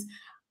 which means,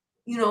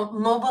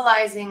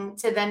 mobilizing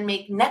to then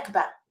make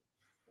Nakba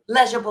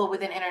legible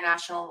within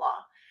international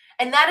law.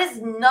 And that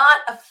is not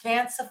a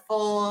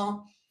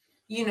fanciful,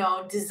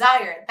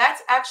 desire.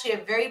 That's actually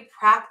a very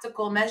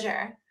practical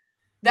measure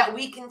that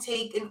we can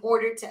take in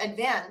order to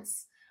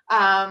advance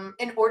our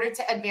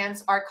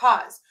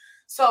cause.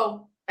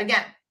 So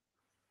again,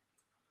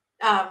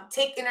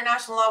 take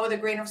international law with a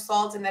grain of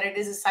salt in that it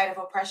is a site of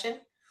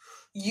oppression.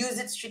 Use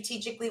it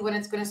strategically when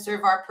it's going to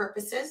serve our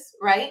purposes,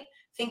 right?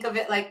 Think of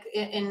it like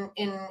in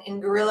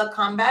guerrilla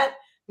combat.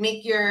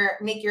 make your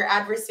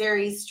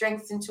adversaries'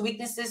 strengths into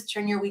weaknesses,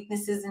 turn your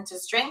weaknesses into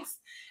strengths.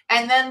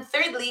 And then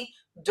thirdly,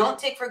 don't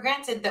take for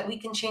granted that we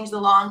can change the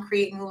law and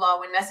create new law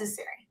when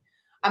necessary.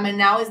 And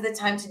now is the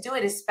time to do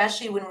it,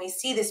 especially when we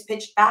see this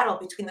pitched battle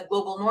between the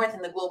global north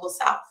and the global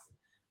south.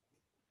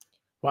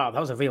 Wow, that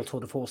was a real tour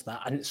de force,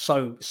 that. And it's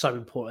so, so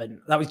important.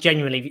 That was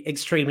genuinely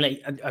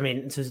extremely, I mean,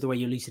 in terms of the way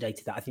you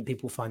elucidated that, I think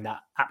people find that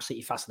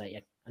absolutely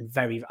fascinating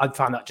and I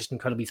found that just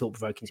incredibly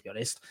thought-provoking, to be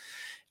honest.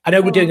 I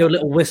know we're doing a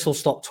little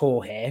whistle-stop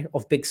tour here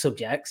of big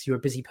subjects. You're a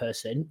busy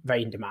person,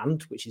 very in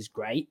demand, which is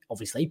great,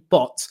 obviously.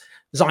 But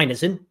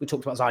Zionism, we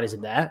talked about Zionism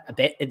there a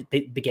bit at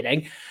the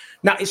beginning.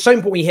 Now, it's so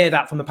important we hear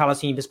that from a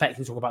Palestinian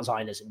perspective to talk about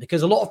Zionism,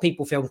 because a lot of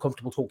people feel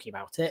uncomfortable talking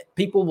about it.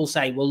 People will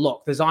say, well,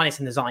 look, the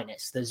Zionists and the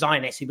Zionists. The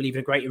Zionists who believe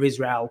in a greater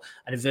Israel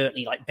and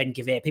overtly, like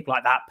Ben-Gvir, people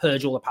like that,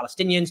 purge all the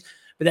Palestinians.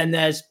 But then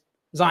there's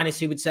Zionists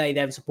who would say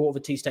they're in support of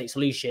a two-state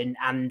solution,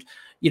 and,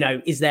 you know,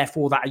 is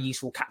therefore that a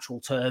useful catch-all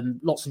term?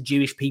 Lots of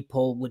Jewish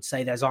people would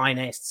say they're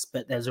Zionists,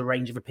 but there's a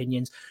range of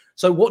opinions.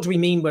 So what do we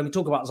mean when we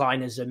talk about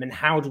Zionism, and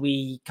how do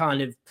we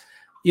kind of,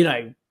 you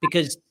know,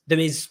 because there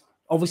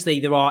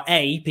are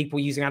people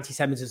using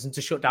anti-Semitism to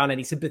shut down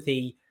any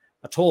sympathy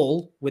at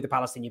all with the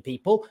Palestinian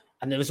people,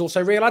 and there is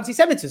also real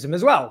anti-Semitism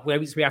as well, where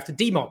we have to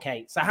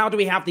demarcate. So how do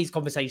we have these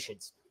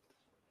conversations?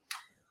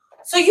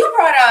 So you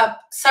brought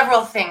up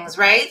several things,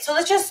 right? So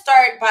let's just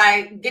start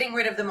by getting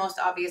rid of the most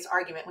obvious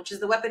argument, which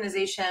is the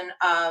weaponization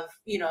of,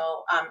 the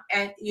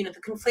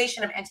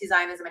conflation of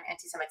anti-Zionism and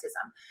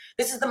anti-Semitism.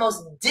 This is the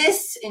most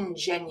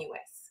disingenuous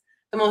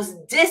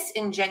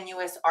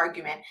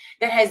argument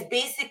that has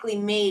basically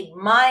made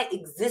my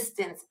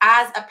existence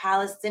as a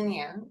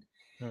Palestinian.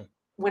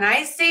 When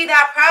I say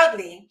that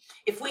proudly,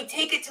 if we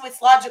take it to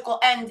its logical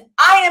end,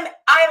 I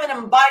am an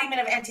embodiment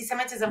of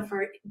anti-Semitism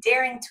for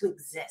daring to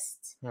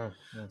exist. So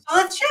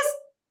let's just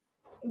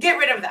get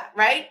rid of that,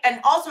 right? And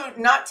also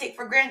not take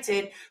for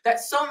granted that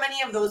so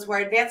many of those who are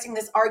advancing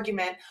this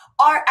argument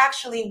are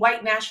actually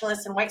white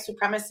nationalists and white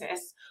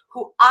supremacists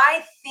who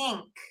I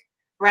think,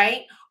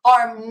 right,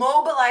 are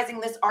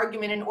mobilizing this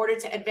argument in order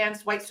to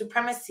advance white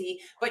supremacy,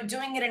 but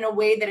doing it in a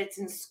way that it's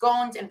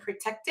ensconced and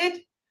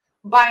protected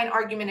by an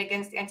argument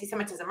against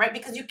anti-Semitism, right?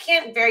 Because you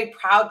can't very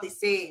proudly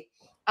say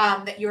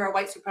that you're a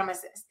white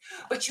supremacist,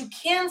 but you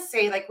can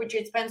say, like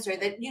Richard Spencer,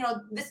 that, you know,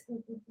 this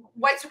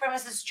white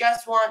supremacists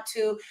just want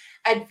to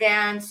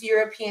advance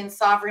European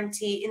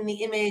sovereignty in the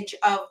image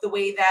of the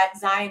way that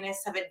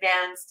Zionists have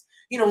advanced,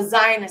 you know,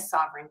 Zionist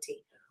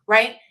sovereignty,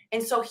 right?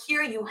 And so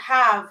here you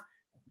have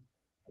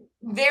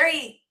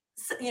very,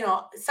 you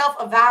know,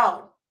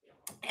 self-avowed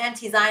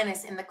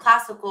anti-Zionists in the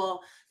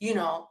classical, you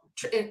know,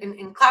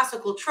 in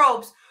classical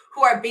tropes,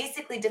 who are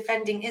basically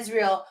defending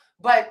Israel,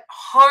 but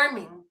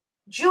harming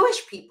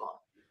Jewish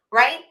people,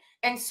 right?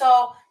 And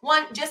so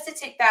just to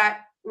take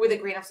that with a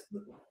grain of,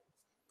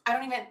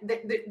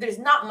 there's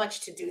not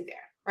much to do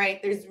there,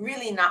 right? There's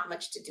really not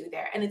much to do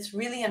there. And it's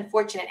really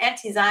unfortunate.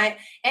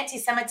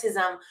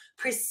 Anti-Semitism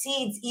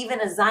precedes even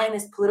a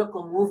Zionist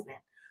political movement.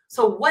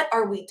 So what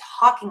are we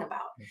talking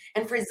about?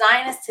 And for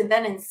Zionists to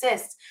then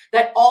insist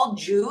that all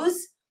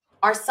Jews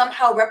are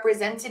somehow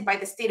represented by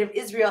the state of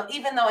Israel,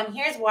 even though, and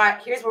here's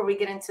where we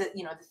get into,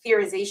 you know, the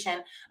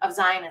theorization of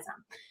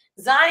Zionism.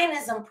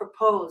 Zionism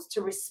proposed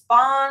to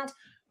respond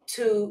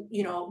to,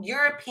 you know,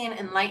 European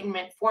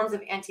Enlightenment forms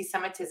of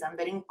anti-Semitism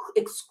that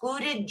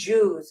excluded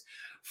Jews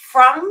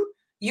from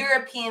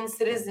European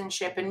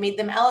citizenship and made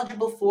them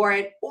eligible for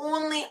it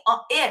only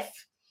if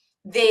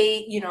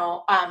they, you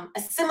know,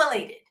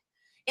 assimilated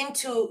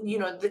into, you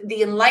know,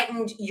 the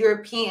enlightened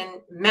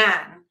European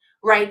man,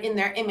 right, in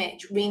their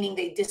image, meaning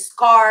they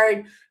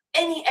discard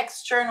any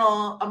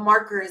external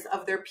markers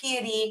of their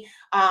piety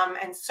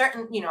and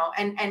certain, you know,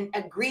 and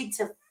agreed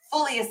to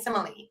fully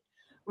assimilate,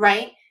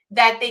 right,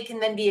 that they can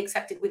then be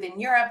accepted within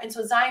Europe. And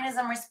so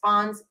Zionism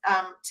responds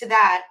to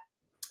that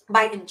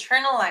by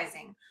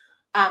internalizing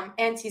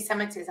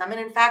anti-Semitism. And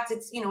in fact,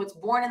 it's, you know, it's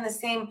born in the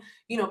same,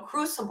 you know,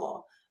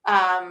 crucible,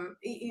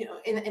 you know,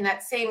 in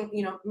that same,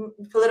 you know,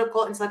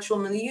 political intellectual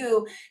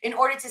milieu, in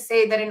order to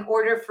say that in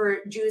order for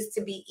Jews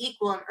to be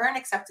equal and earn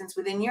acceptance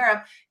within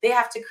Europe, they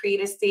have to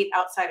create a state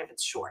outside of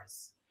its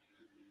shores.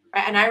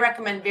 Right? And I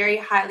recommend very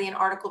highly an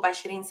article by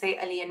Shireen Say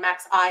Ali and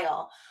Max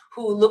Eyal,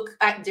 who look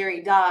at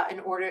Derrida in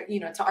order, you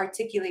know, to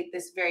articulate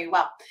this very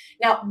well.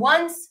 Now,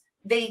 when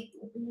they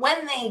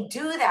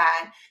do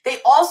that, they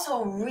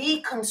also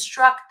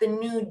reconstruct the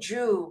new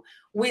Jew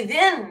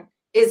within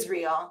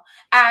Israel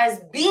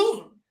as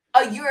being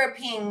a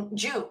European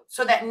Jew,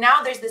 so that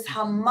now there's this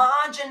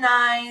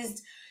homogenized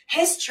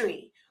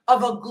history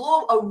of a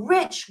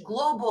rich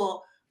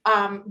global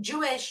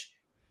Jewish,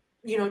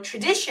 you know,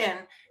 tradition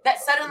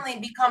that suddenly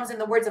becomes, in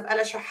the words of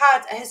Ella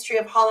Shahat, a history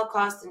of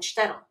Holocaust and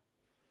shtetl,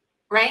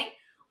 right?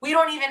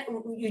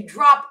 You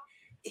drop,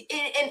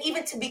 and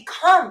even to be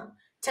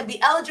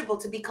eligible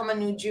to become a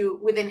new Jew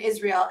within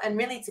Israel and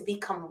really to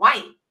become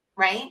white,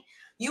 right?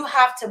 you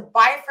have to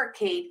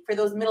bifurcate for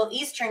those Middle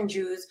Eastern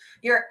Jews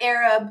your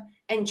Arab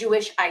and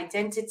Jewish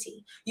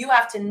identity. You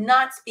have to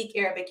not speak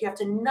Arabic. You have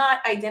to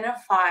not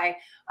identify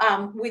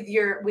with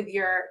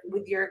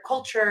your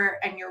culture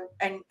and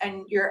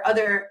your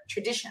other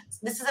traditions.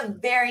 This is a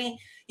very,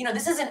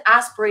 this is an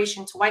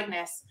aspiration to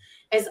whiteness,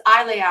 as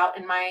I lay out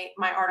in my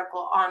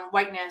article on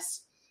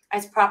whiteness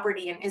as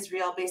property in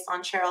Israel, based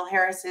on Cheryl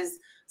Harris's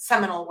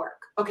seminal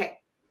work. Okay,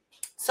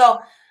 so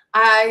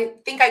I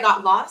think I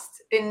got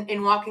lost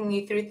in walking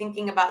you through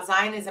thinking about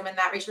Zionism and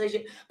that racial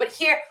relationship. But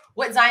here,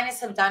 what Zionists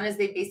have done is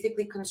they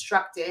basically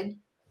constructed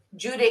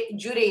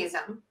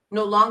Judaism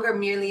no longer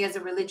merely as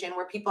a religion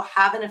where people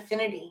have an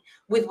affinity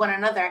with one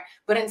another,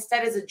 but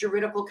instead as a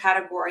juridical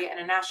category and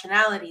a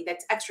nationality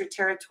that's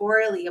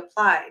extraterritorially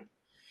applied.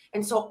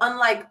 And so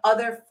unlike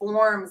other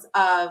forms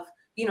of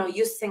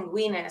jus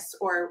sanguinis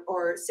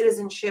or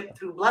citizenship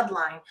through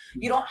bloodline,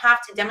 you don't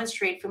have to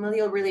demonstrate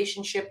familial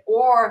relationship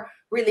or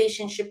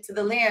relationship to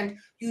the land.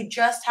 You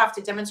just have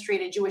to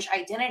demonstrate a Jewish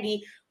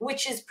identity,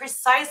 which is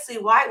precisely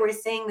why we're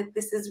saying that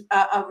this is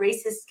a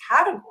racist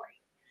category,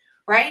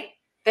 right?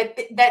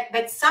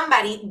 That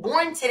somebody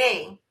born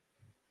today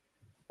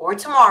or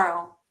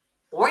tomorrow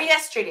or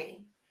yesterday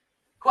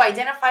who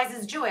identifies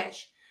as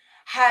Jewish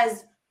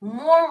has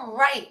more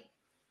right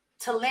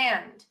to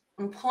land,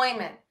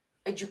 employment,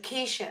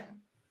 education,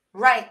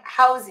 right,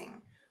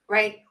 housing,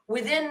 right,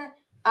 within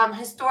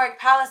historic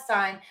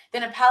Palestine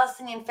than a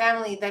Palestinian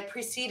family that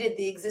preceded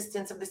the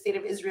existence of the state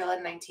of Israel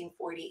in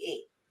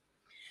 1948.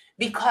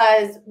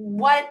 Because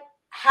what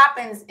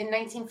happens in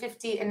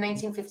 1950 and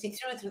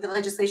 1952 through the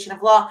legislation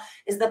of law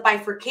is the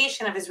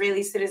bifurcation of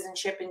Israeli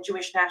citizenship and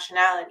Jewish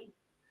nationality.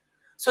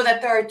 So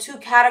that there are two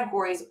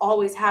categories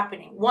always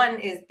happening. One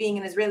is being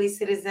an Israeli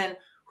citizen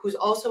who's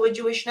also a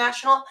Jewish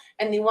national,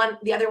 and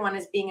the other one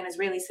is being an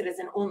Israeli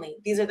citizen only.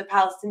 These are the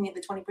 20%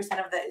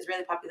 of the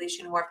Israeli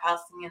population who are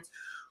Palestinians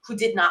who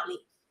did not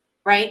leave,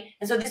 right?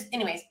 And so this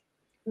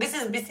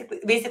is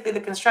basically the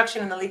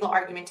construction and the legal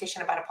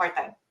argumentation about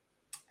apartheid.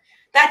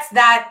 That's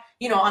that,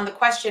 on the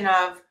question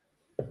of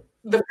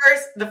the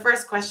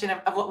first question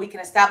of what we can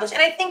establish.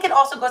 And I think it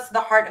also goes to the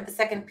heart of the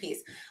second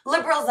piece.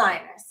 Liberal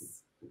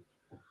Zionists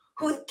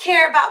who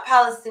care about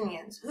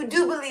Palestinians, who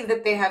do believe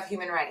that they have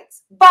human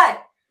rights,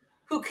 but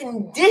who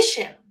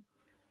condition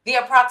the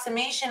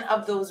approximation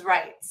of those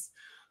rights,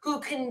 who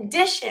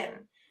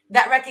condition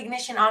that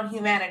recognition on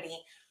humanity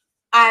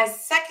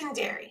as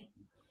secondary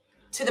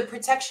to the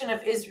protection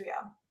of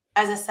Israel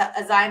as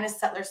a Zionist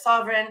settler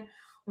sovereign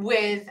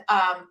with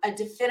a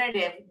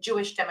definitive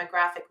Jewish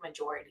demographic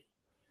majority.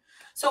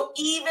 So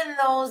even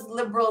those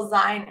liberal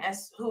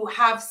Zionists who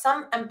have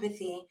some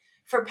empathy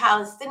for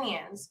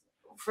Palestinians,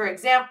 for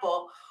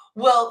example,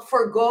 will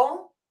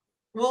forgo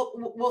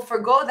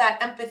that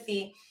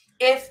empathy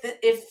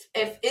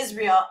if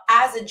Israel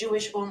as a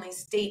Jewish only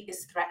state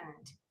is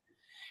threatened.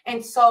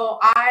 And so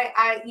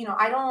I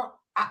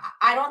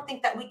don't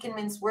think that we can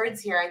mince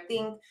words here. I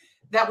think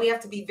that we have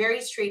to be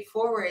very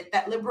straightforward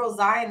that liberal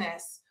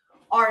Zionists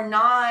are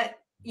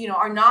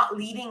not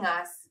leading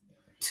us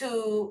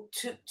to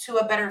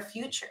a better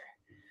future.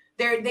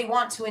 They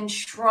want to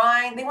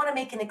enshrine, they want to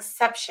make an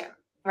exception,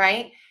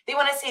 right? They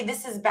want to say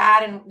this is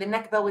bad and the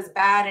Nakba was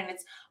bad and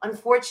it's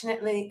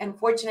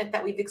unfortunate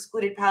that we've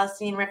excluded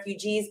Palestinian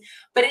refugees,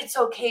 but it's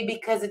okay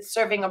because it's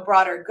serving a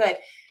broader good.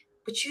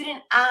 But you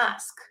didn't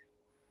ask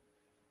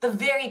the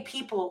very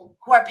people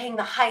who are paying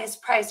the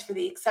highest price for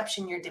the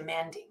exception you're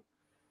demanding.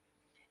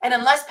 And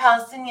unless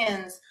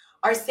Palestinians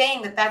are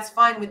saying that that's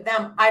fine with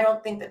them, I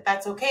don't think that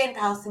that's okay, and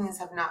Palestinians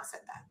have not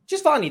said that.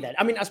 Just finally then,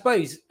 I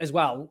suppose as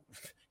well,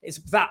 it's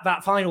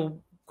that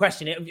final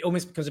question, it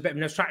almost becomes a bit of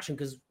an abstraction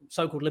because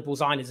so-called liberal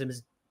Zionism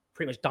has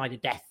pretty much died a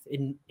death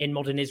in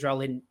modern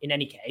Israel in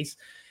any case.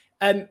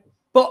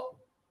 But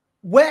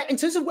where, in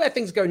terms of where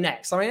things go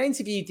next, I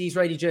interviewed the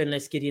Israeli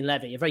journalist Gideon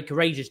Levy, a very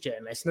courageous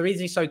journalist. And the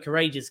reason he's so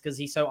courageous is because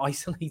he's so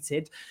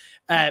isolated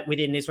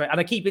within Israel. And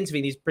I keep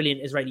interviewing these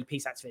brilliant Israeli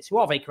peace activists who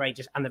are very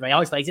courageous and they're very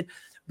isolated.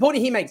 The point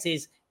he makes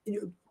is,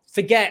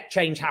 forget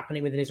change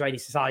happening within Israeli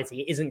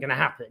society. It isn't going to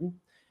happen.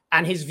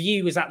 And his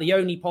view is that the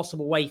only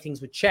possible way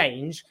things would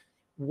change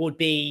would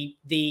be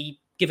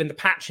given the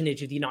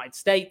patronage of the United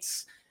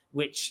States,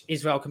 which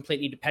Israel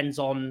completely depends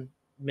on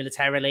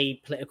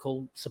militarily,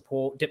 political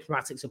support,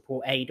 diplomatic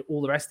support, aid,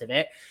 all the rest of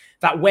it,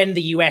 that when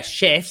the US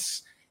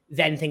shifts,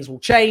 then things will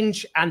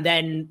change. And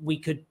then we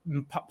could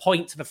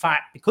point to the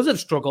fact, because of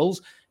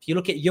struggles, if you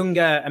look at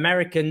younger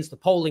Americans, the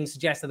polling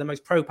suggests they're the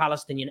most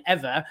pro-Palestinian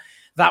ever,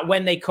 that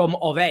when they come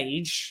of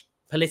age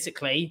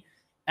politically,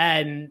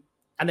 and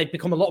they've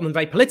become a lot of them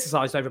very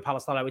politicized over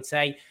Palestine, I would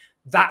say,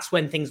 that's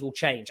when things will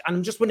change. And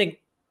I'm just wondering,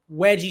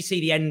 where do you see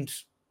the end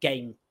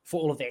game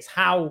for all of this?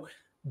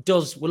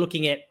 We're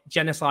looking at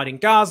genocide in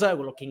Gaza,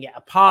 we're looking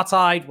at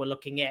apartheid, we're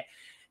looking at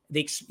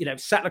the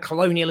settler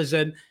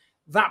colonialism.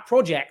 That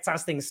project,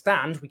 as things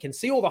stand, we can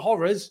see all the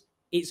horrors.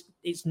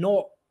 It's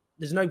not,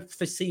 there's no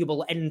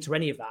foreseeable end to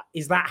any of that.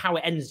 Is that how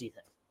it ends, do you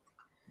think?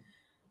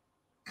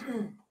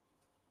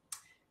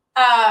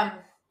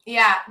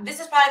 Yeah, this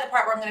is probably the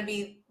part where I'm going to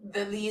be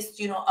the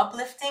least,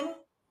 uplifting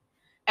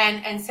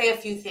and say a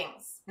few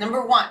things.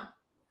 Number one,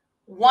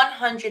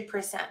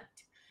 100%.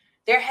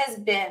 There has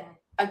been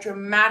a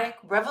dramatic,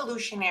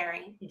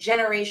 revolutionary,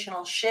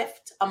 generational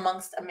shift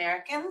amongst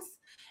Americans,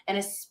 and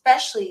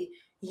especially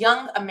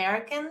young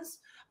Americans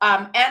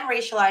and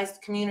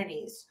racialized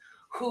communities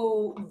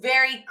who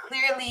very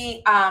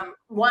clearly,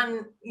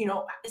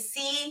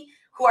 see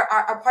who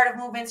are part of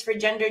movements for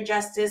gender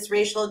justice,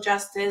 racial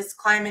justice,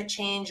 climate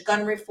change,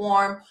 gun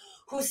reform,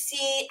 who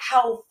see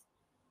how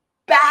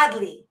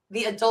badly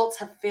the adults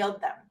have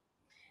failed them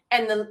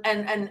and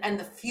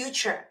the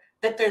future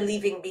that they're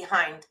leaving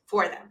behind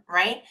for them,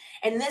 right?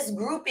 And this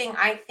grouping,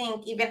 I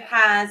think, even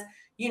has,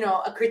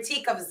 a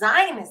critique of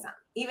Zionism,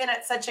 even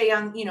at such a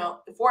young,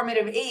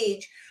 formative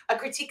age, a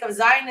critique of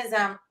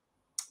Zionism,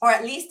 or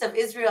at least of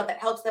Israel, that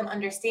helps them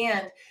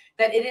understand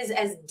that it is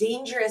as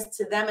dangerous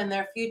to them and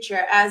their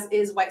future as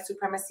is white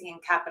supremacy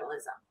and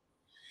capitalism.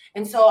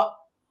 And so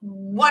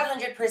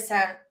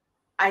 100%,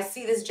 I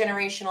see this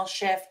generational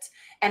shift,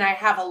 and I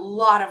have a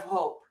lot of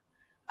hope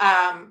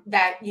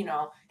that,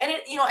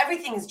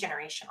 everything is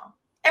generational.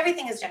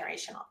 Everything is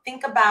generational.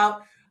 Think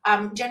about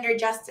gender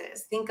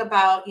justice. Think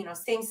about,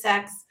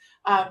 same-sex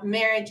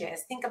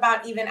marriages. Think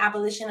about even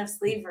abolition of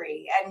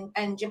slavery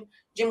and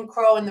Jim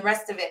Crow and the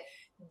rest of it.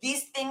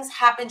 These things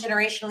happen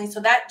generationally. So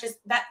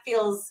that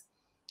feels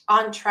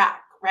on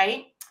track,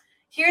 right?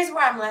 Here's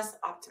where I'm less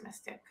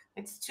optimistic.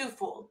 It's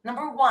twofold.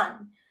 Number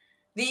one,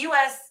 the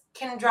U.S.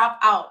 can drop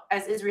out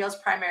as Israel's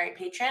primary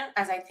patron,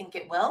 as I think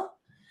it will,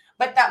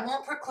 but that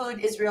won't preclude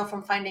Israel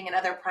from finding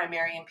another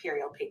primary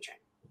imperial patron.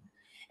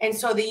 And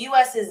so the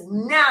U.S. is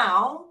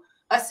now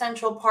a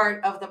central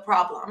part of the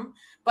problem.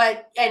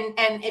 But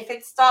if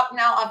it's stopped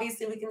now,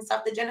 obviously we can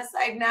stop the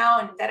genocide now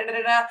and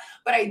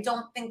but I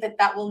don't think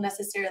that will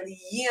necessarily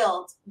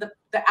yield the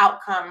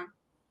outcome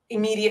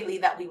immediately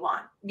that we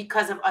want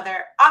because of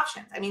other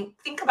options. I mean,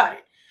 think about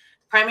it.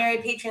 Primary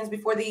patrons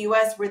before the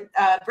U.S. were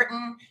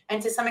Britain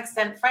and to some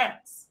extent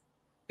France.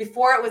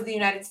 Before it was the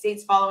United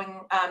States following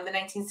the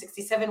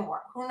 1967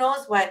 war. Who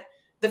knows what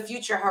the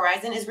future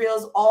horizon? Israel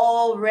is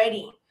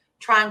already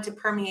trying to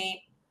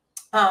permeate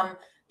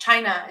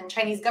China and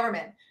Chinese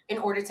government in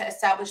order to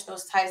establish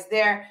those ties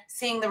there,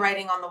 seeing the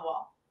writing on the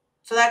wall.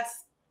 So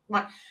that's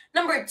one.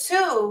 Number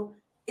two,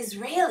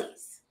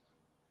 Israelis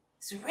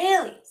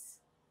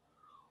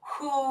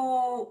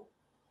who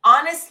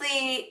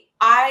honestly,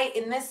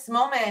 in this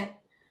moment,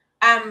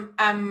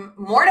 am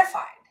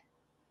mortified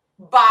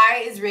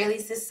by Israeli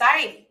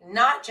society,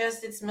 not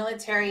just its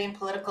military and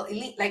political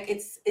elite, like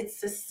it's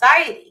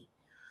society,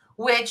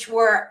 which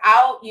were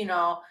out,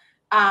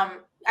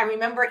 I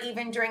remember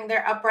even during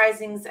their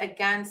uprisings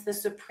against the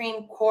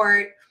Supreme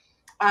Court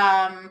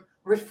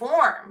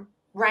reform,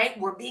 right?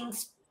 Were being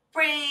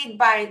sprayed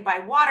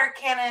by water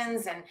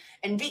cannons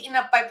and beaten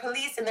up by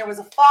police. And there was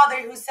a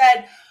father who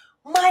said,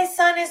 my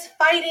son is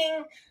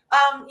fighting,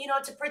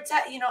 to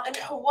protect, in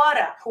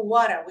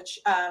Hawara, which,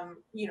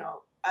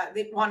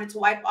 they wanted to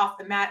wipe off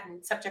the mat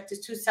and subject to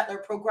 2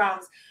 settler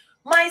pogroms.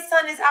 My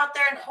son is out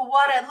there in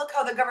Hawara, and look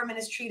how the government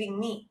is treating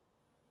me,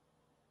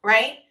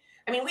 right?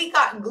 I mean, we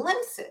got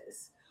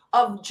glimpses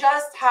of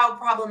just how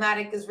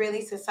problematic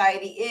Israeli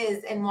society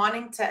is and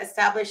wanting to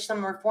establish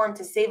some reform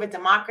to save a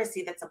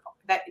democracy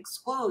that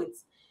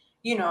excludes,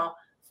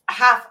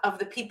 half of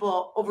the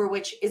people over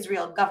which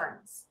Israel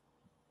governs,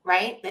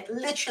 right? That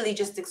literally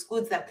just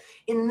excludes them.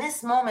 In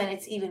this moment,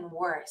 it's even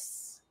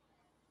worse.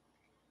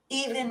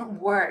 Even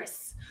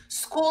worse.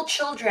 School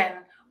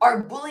children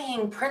are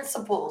bullying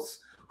principals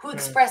who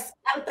express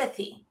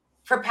empathy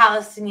for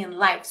Palestinian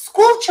life.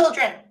 School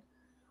children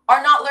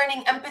are not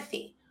learning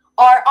empathy,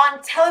 are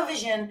on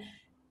television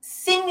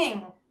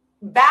singing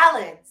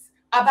ballads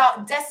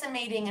about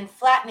decimating and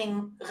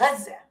flattening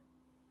Gaza,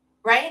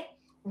 right?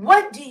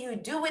 What do you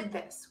do with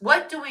this?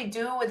 What do we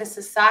do with a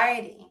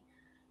society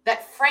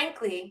that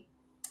frankly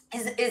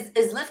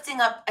is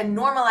lifting up and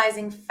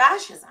normalizing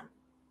fascism?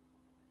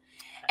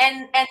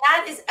 And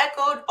that is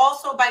echoed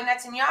also by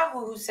Netanyahu,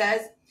 who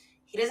says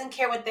he doesn't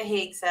care what The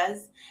Hague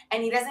says,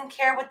 and he doesn't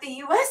care what the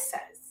U.S.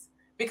 says,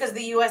 because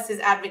the U.S. is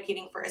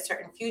advocating for a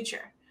certain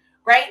future,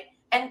 right?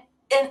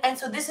 And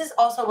so this is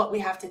also what we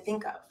have to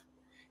think of,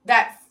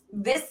 that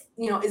this,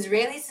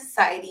 Israeli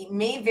society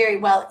may very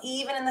well,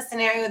 even in the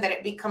scenario that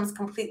it becomes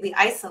completely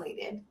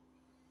isolated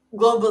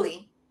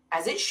globally,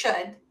 as it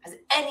should, as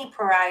any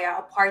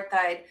pariah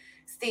apartheid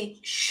state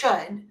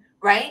should,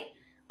 right?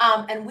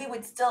 And we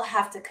would still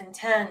have to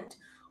contend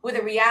with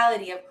the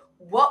reality of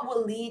what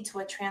will lead to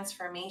a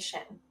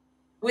transformation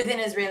within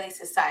Israeli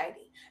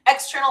society.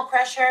 External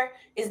pressure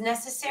is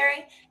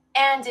necessary,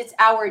 and it's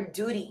our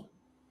duty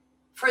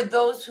for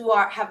those who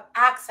have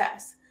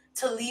access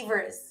to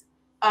levers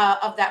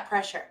of that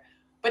pressure.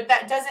 But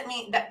that doesn't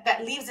mean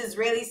that leaves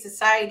Israeli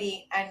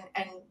society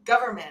and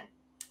government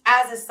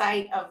as a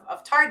site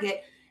of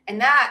target, and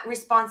that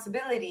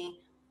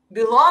responsibility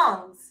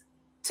belongs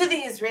to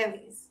the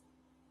Israelis,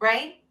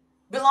 right?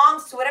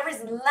 Belongs to whatever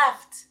is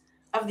left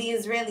of the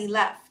Israeli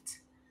left.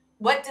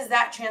 What does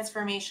that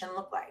transformation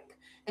look like?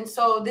 And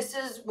so this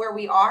is where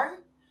we are.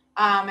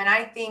 And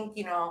I think,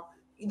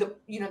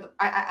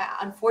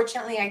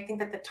 unfortunately, I think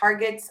that the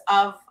targets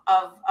of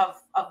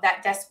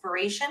that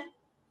desperation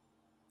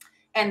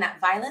and that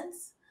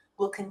violence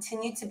will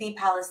continue to be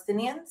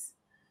Palestinians,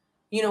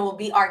 will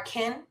be our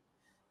kin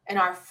and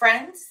our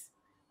friends.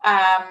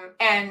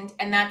 And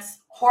that's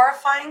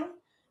horrifying,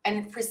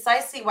 and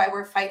precisely why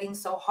we're fighting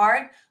so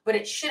hard. But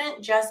it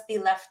shouldn't just be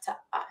left to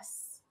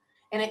us.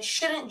 And it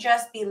shouldn't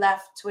just be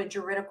left to a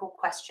juridical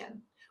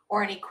question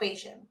or an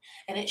equation.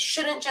 And it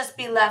shouldn't just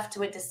be left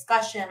to a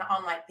discussion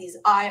on like these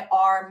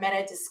IR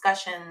meta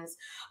discussions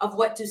of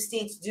what do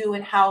states do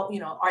and how,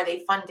 are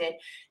they funded?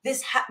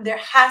 There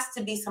has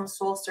to be some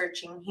soul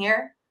searching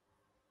here,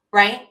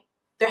 right?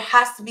 There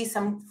has to be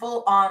some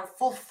full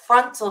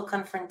frontal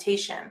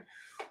confrontation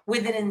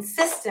with an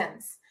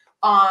insistence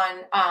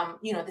on,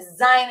 the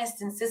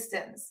Zionist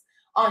insistence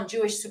on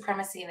Jewish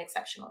supremacy and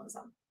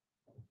exceptionalism.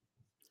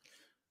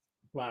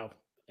 Wow.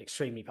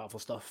 Extremely powerful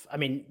stuff. I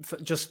mean,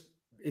 just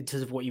in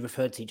terms of what you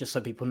referred to, just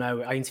so people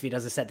know, I interviewed,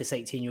 as I said, this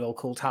 18-year-old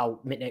called Tal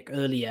Mitnick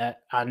earlier,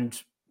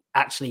 and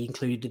actually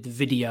included the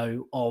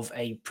video of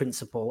a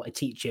principal, a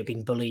teacher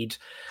being bullied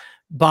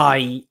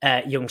by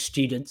young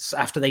students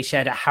after they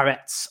shared a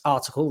Haaretz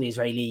article, the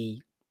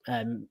Israeli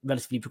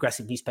relatively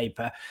progressive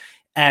newspaper,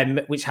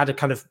 which had a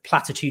kind of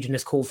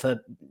platitudinous call for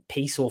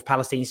peace or for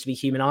Palestinians to be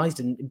humanized,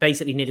 and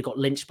basically nearly got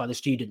lynched by the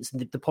students. And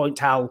the point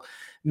Tal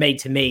made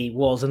to me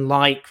was,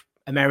 unlike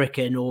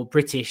American or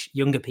British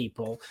younger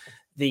people,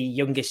 the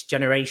youngest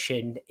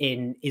generation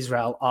in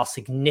Israel are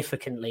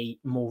significantly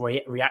more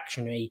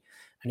reactionary.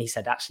 And he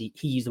said, actually,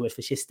 he used the word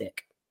fascistic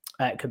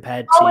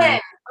compared to...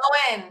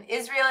 Owen,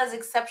 Israel is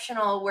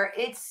exceptional where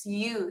its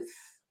youth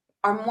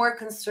are more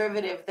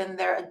conservative than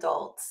their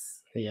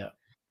adults. Yeah.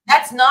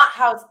 That's not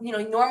how,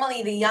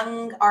 normally the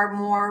young are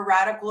more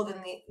radical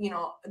than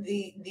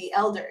the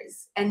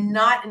elders, and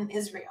not in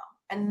Israel.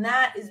 And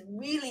that is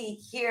really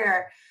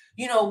here,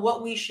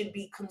 what we should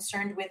be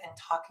concerned with and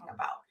talking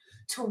about.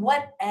 To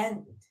what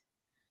end?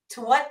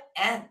 To what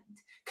end?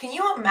 Can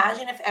you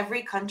imagine if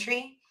every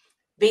country,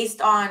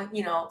 based on,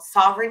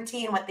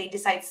 sovereignty and what they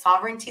decide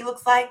sovereignty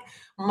looks like,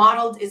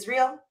 modeled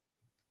Israel,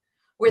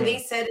 where they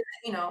said,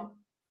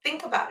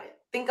 think about it.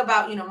 Think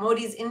about,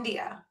 Modi's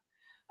India,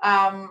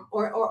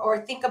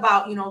 or think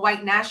about,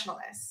 white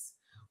nationalists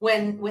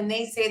when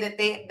they say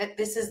that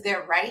this is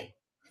their right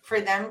for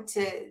them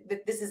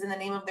that this is in the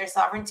name of their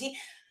sovereignty.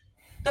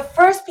 The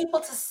first people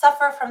to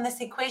suffer from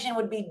this equation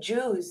would be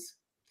Jews,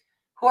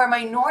 who are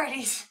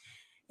minorities.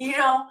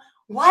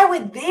 Why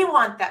would they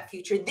want that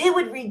future? They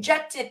would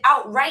reject it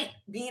outright,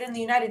 be it in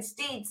the United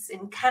States,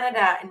 in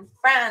Canada, in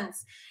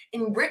France,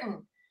 in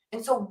Britain.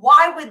 And so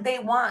why would they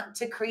want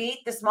to create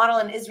this model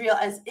in Israel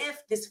as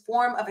if this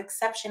form of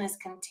exception is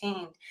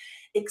contained?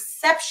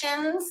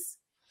 Exceptions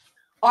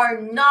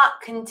are not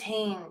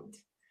contained.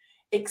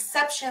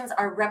 Exceptions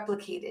are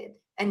replicated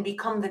and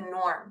become the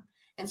norm.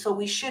 And so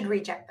we should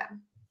reject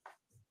them.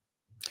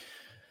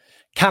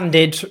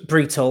 Candid,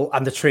 brutal,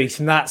 and the truth.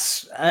 And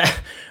that's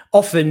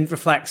often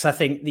reflects, I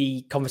think,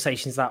 the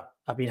conversations that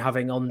I've been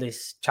having on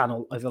this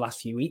channel over the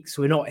last few weeks.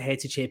 We're not here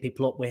to cheer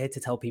people up. We're here to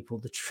tell people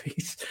the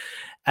truth.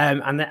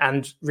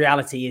 And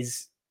reality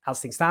is,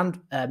 as things stand,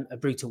 a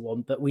brutal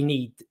one. But we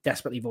need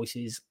desperately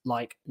voices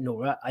like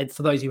Noura.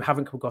 For those who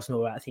haven't come across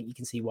Noura, I think you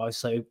can see why I was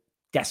so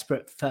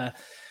desperate for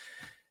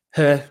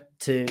her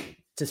to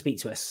speak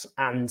to us.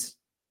 And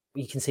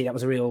you can see that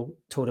was a real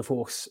tour de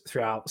force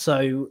throughout.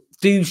 So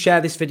do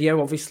share this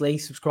video, obviously,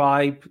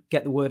 subscribe,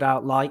 get the word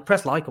out,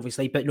 press like,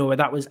 obviously. But Noura,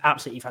 that was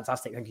absolutely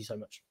fantastic. Thank you so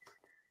much.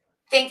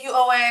 Thank you,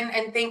 Owen,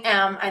 and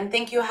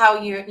thank you how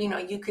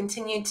you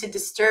continue to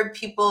disturb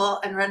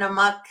people and run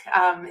amok.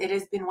 It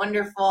has been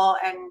wonderful,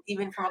 and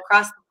even from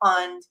across the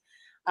pond,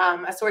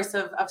 a source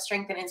of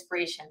strength and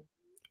inspiration.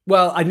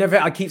 Well,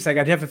 I keep saying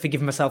I'd never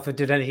forgive myself for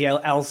doing anything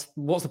else.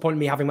 What's the point of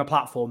me having my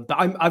platform? But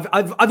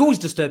I've always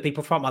disturbed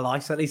people throughout my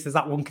life, so at least there's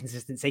that one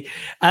consistency.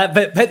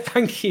 But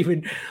thank you,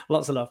 and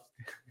lots of love.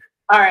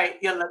 All right,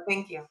 Yola,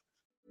 thank you.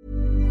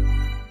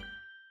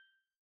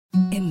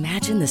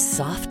 Imagine the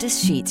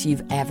softest sheets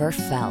you've ever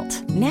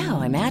felt.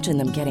 Now imagine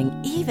them getting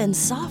even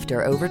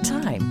softer over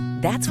time.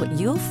 That's what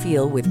you'll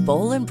feel with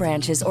Boll &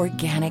 Branch's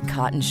organic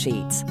cotton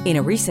sheets. In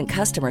a recent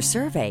customer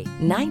survey,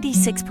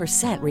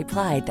 96%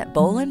 replied that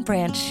Boll &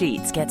 Branch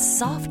sheets get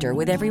softer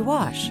with every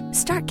wash.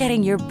 Start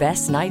getting your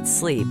best night's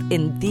sleep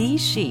in these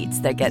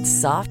sheets that get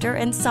softer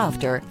and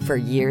softer for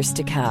years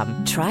to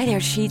come. Try their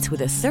sheets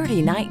with a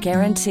 30-night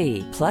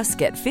guarantee. Plus,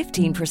 get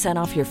 15%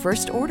 off your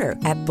first order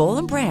at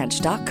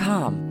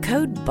bollandbranch.com.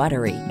 Code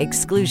BUTTERY.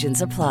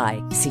 Exclusions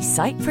apply. See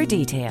site for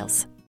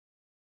details.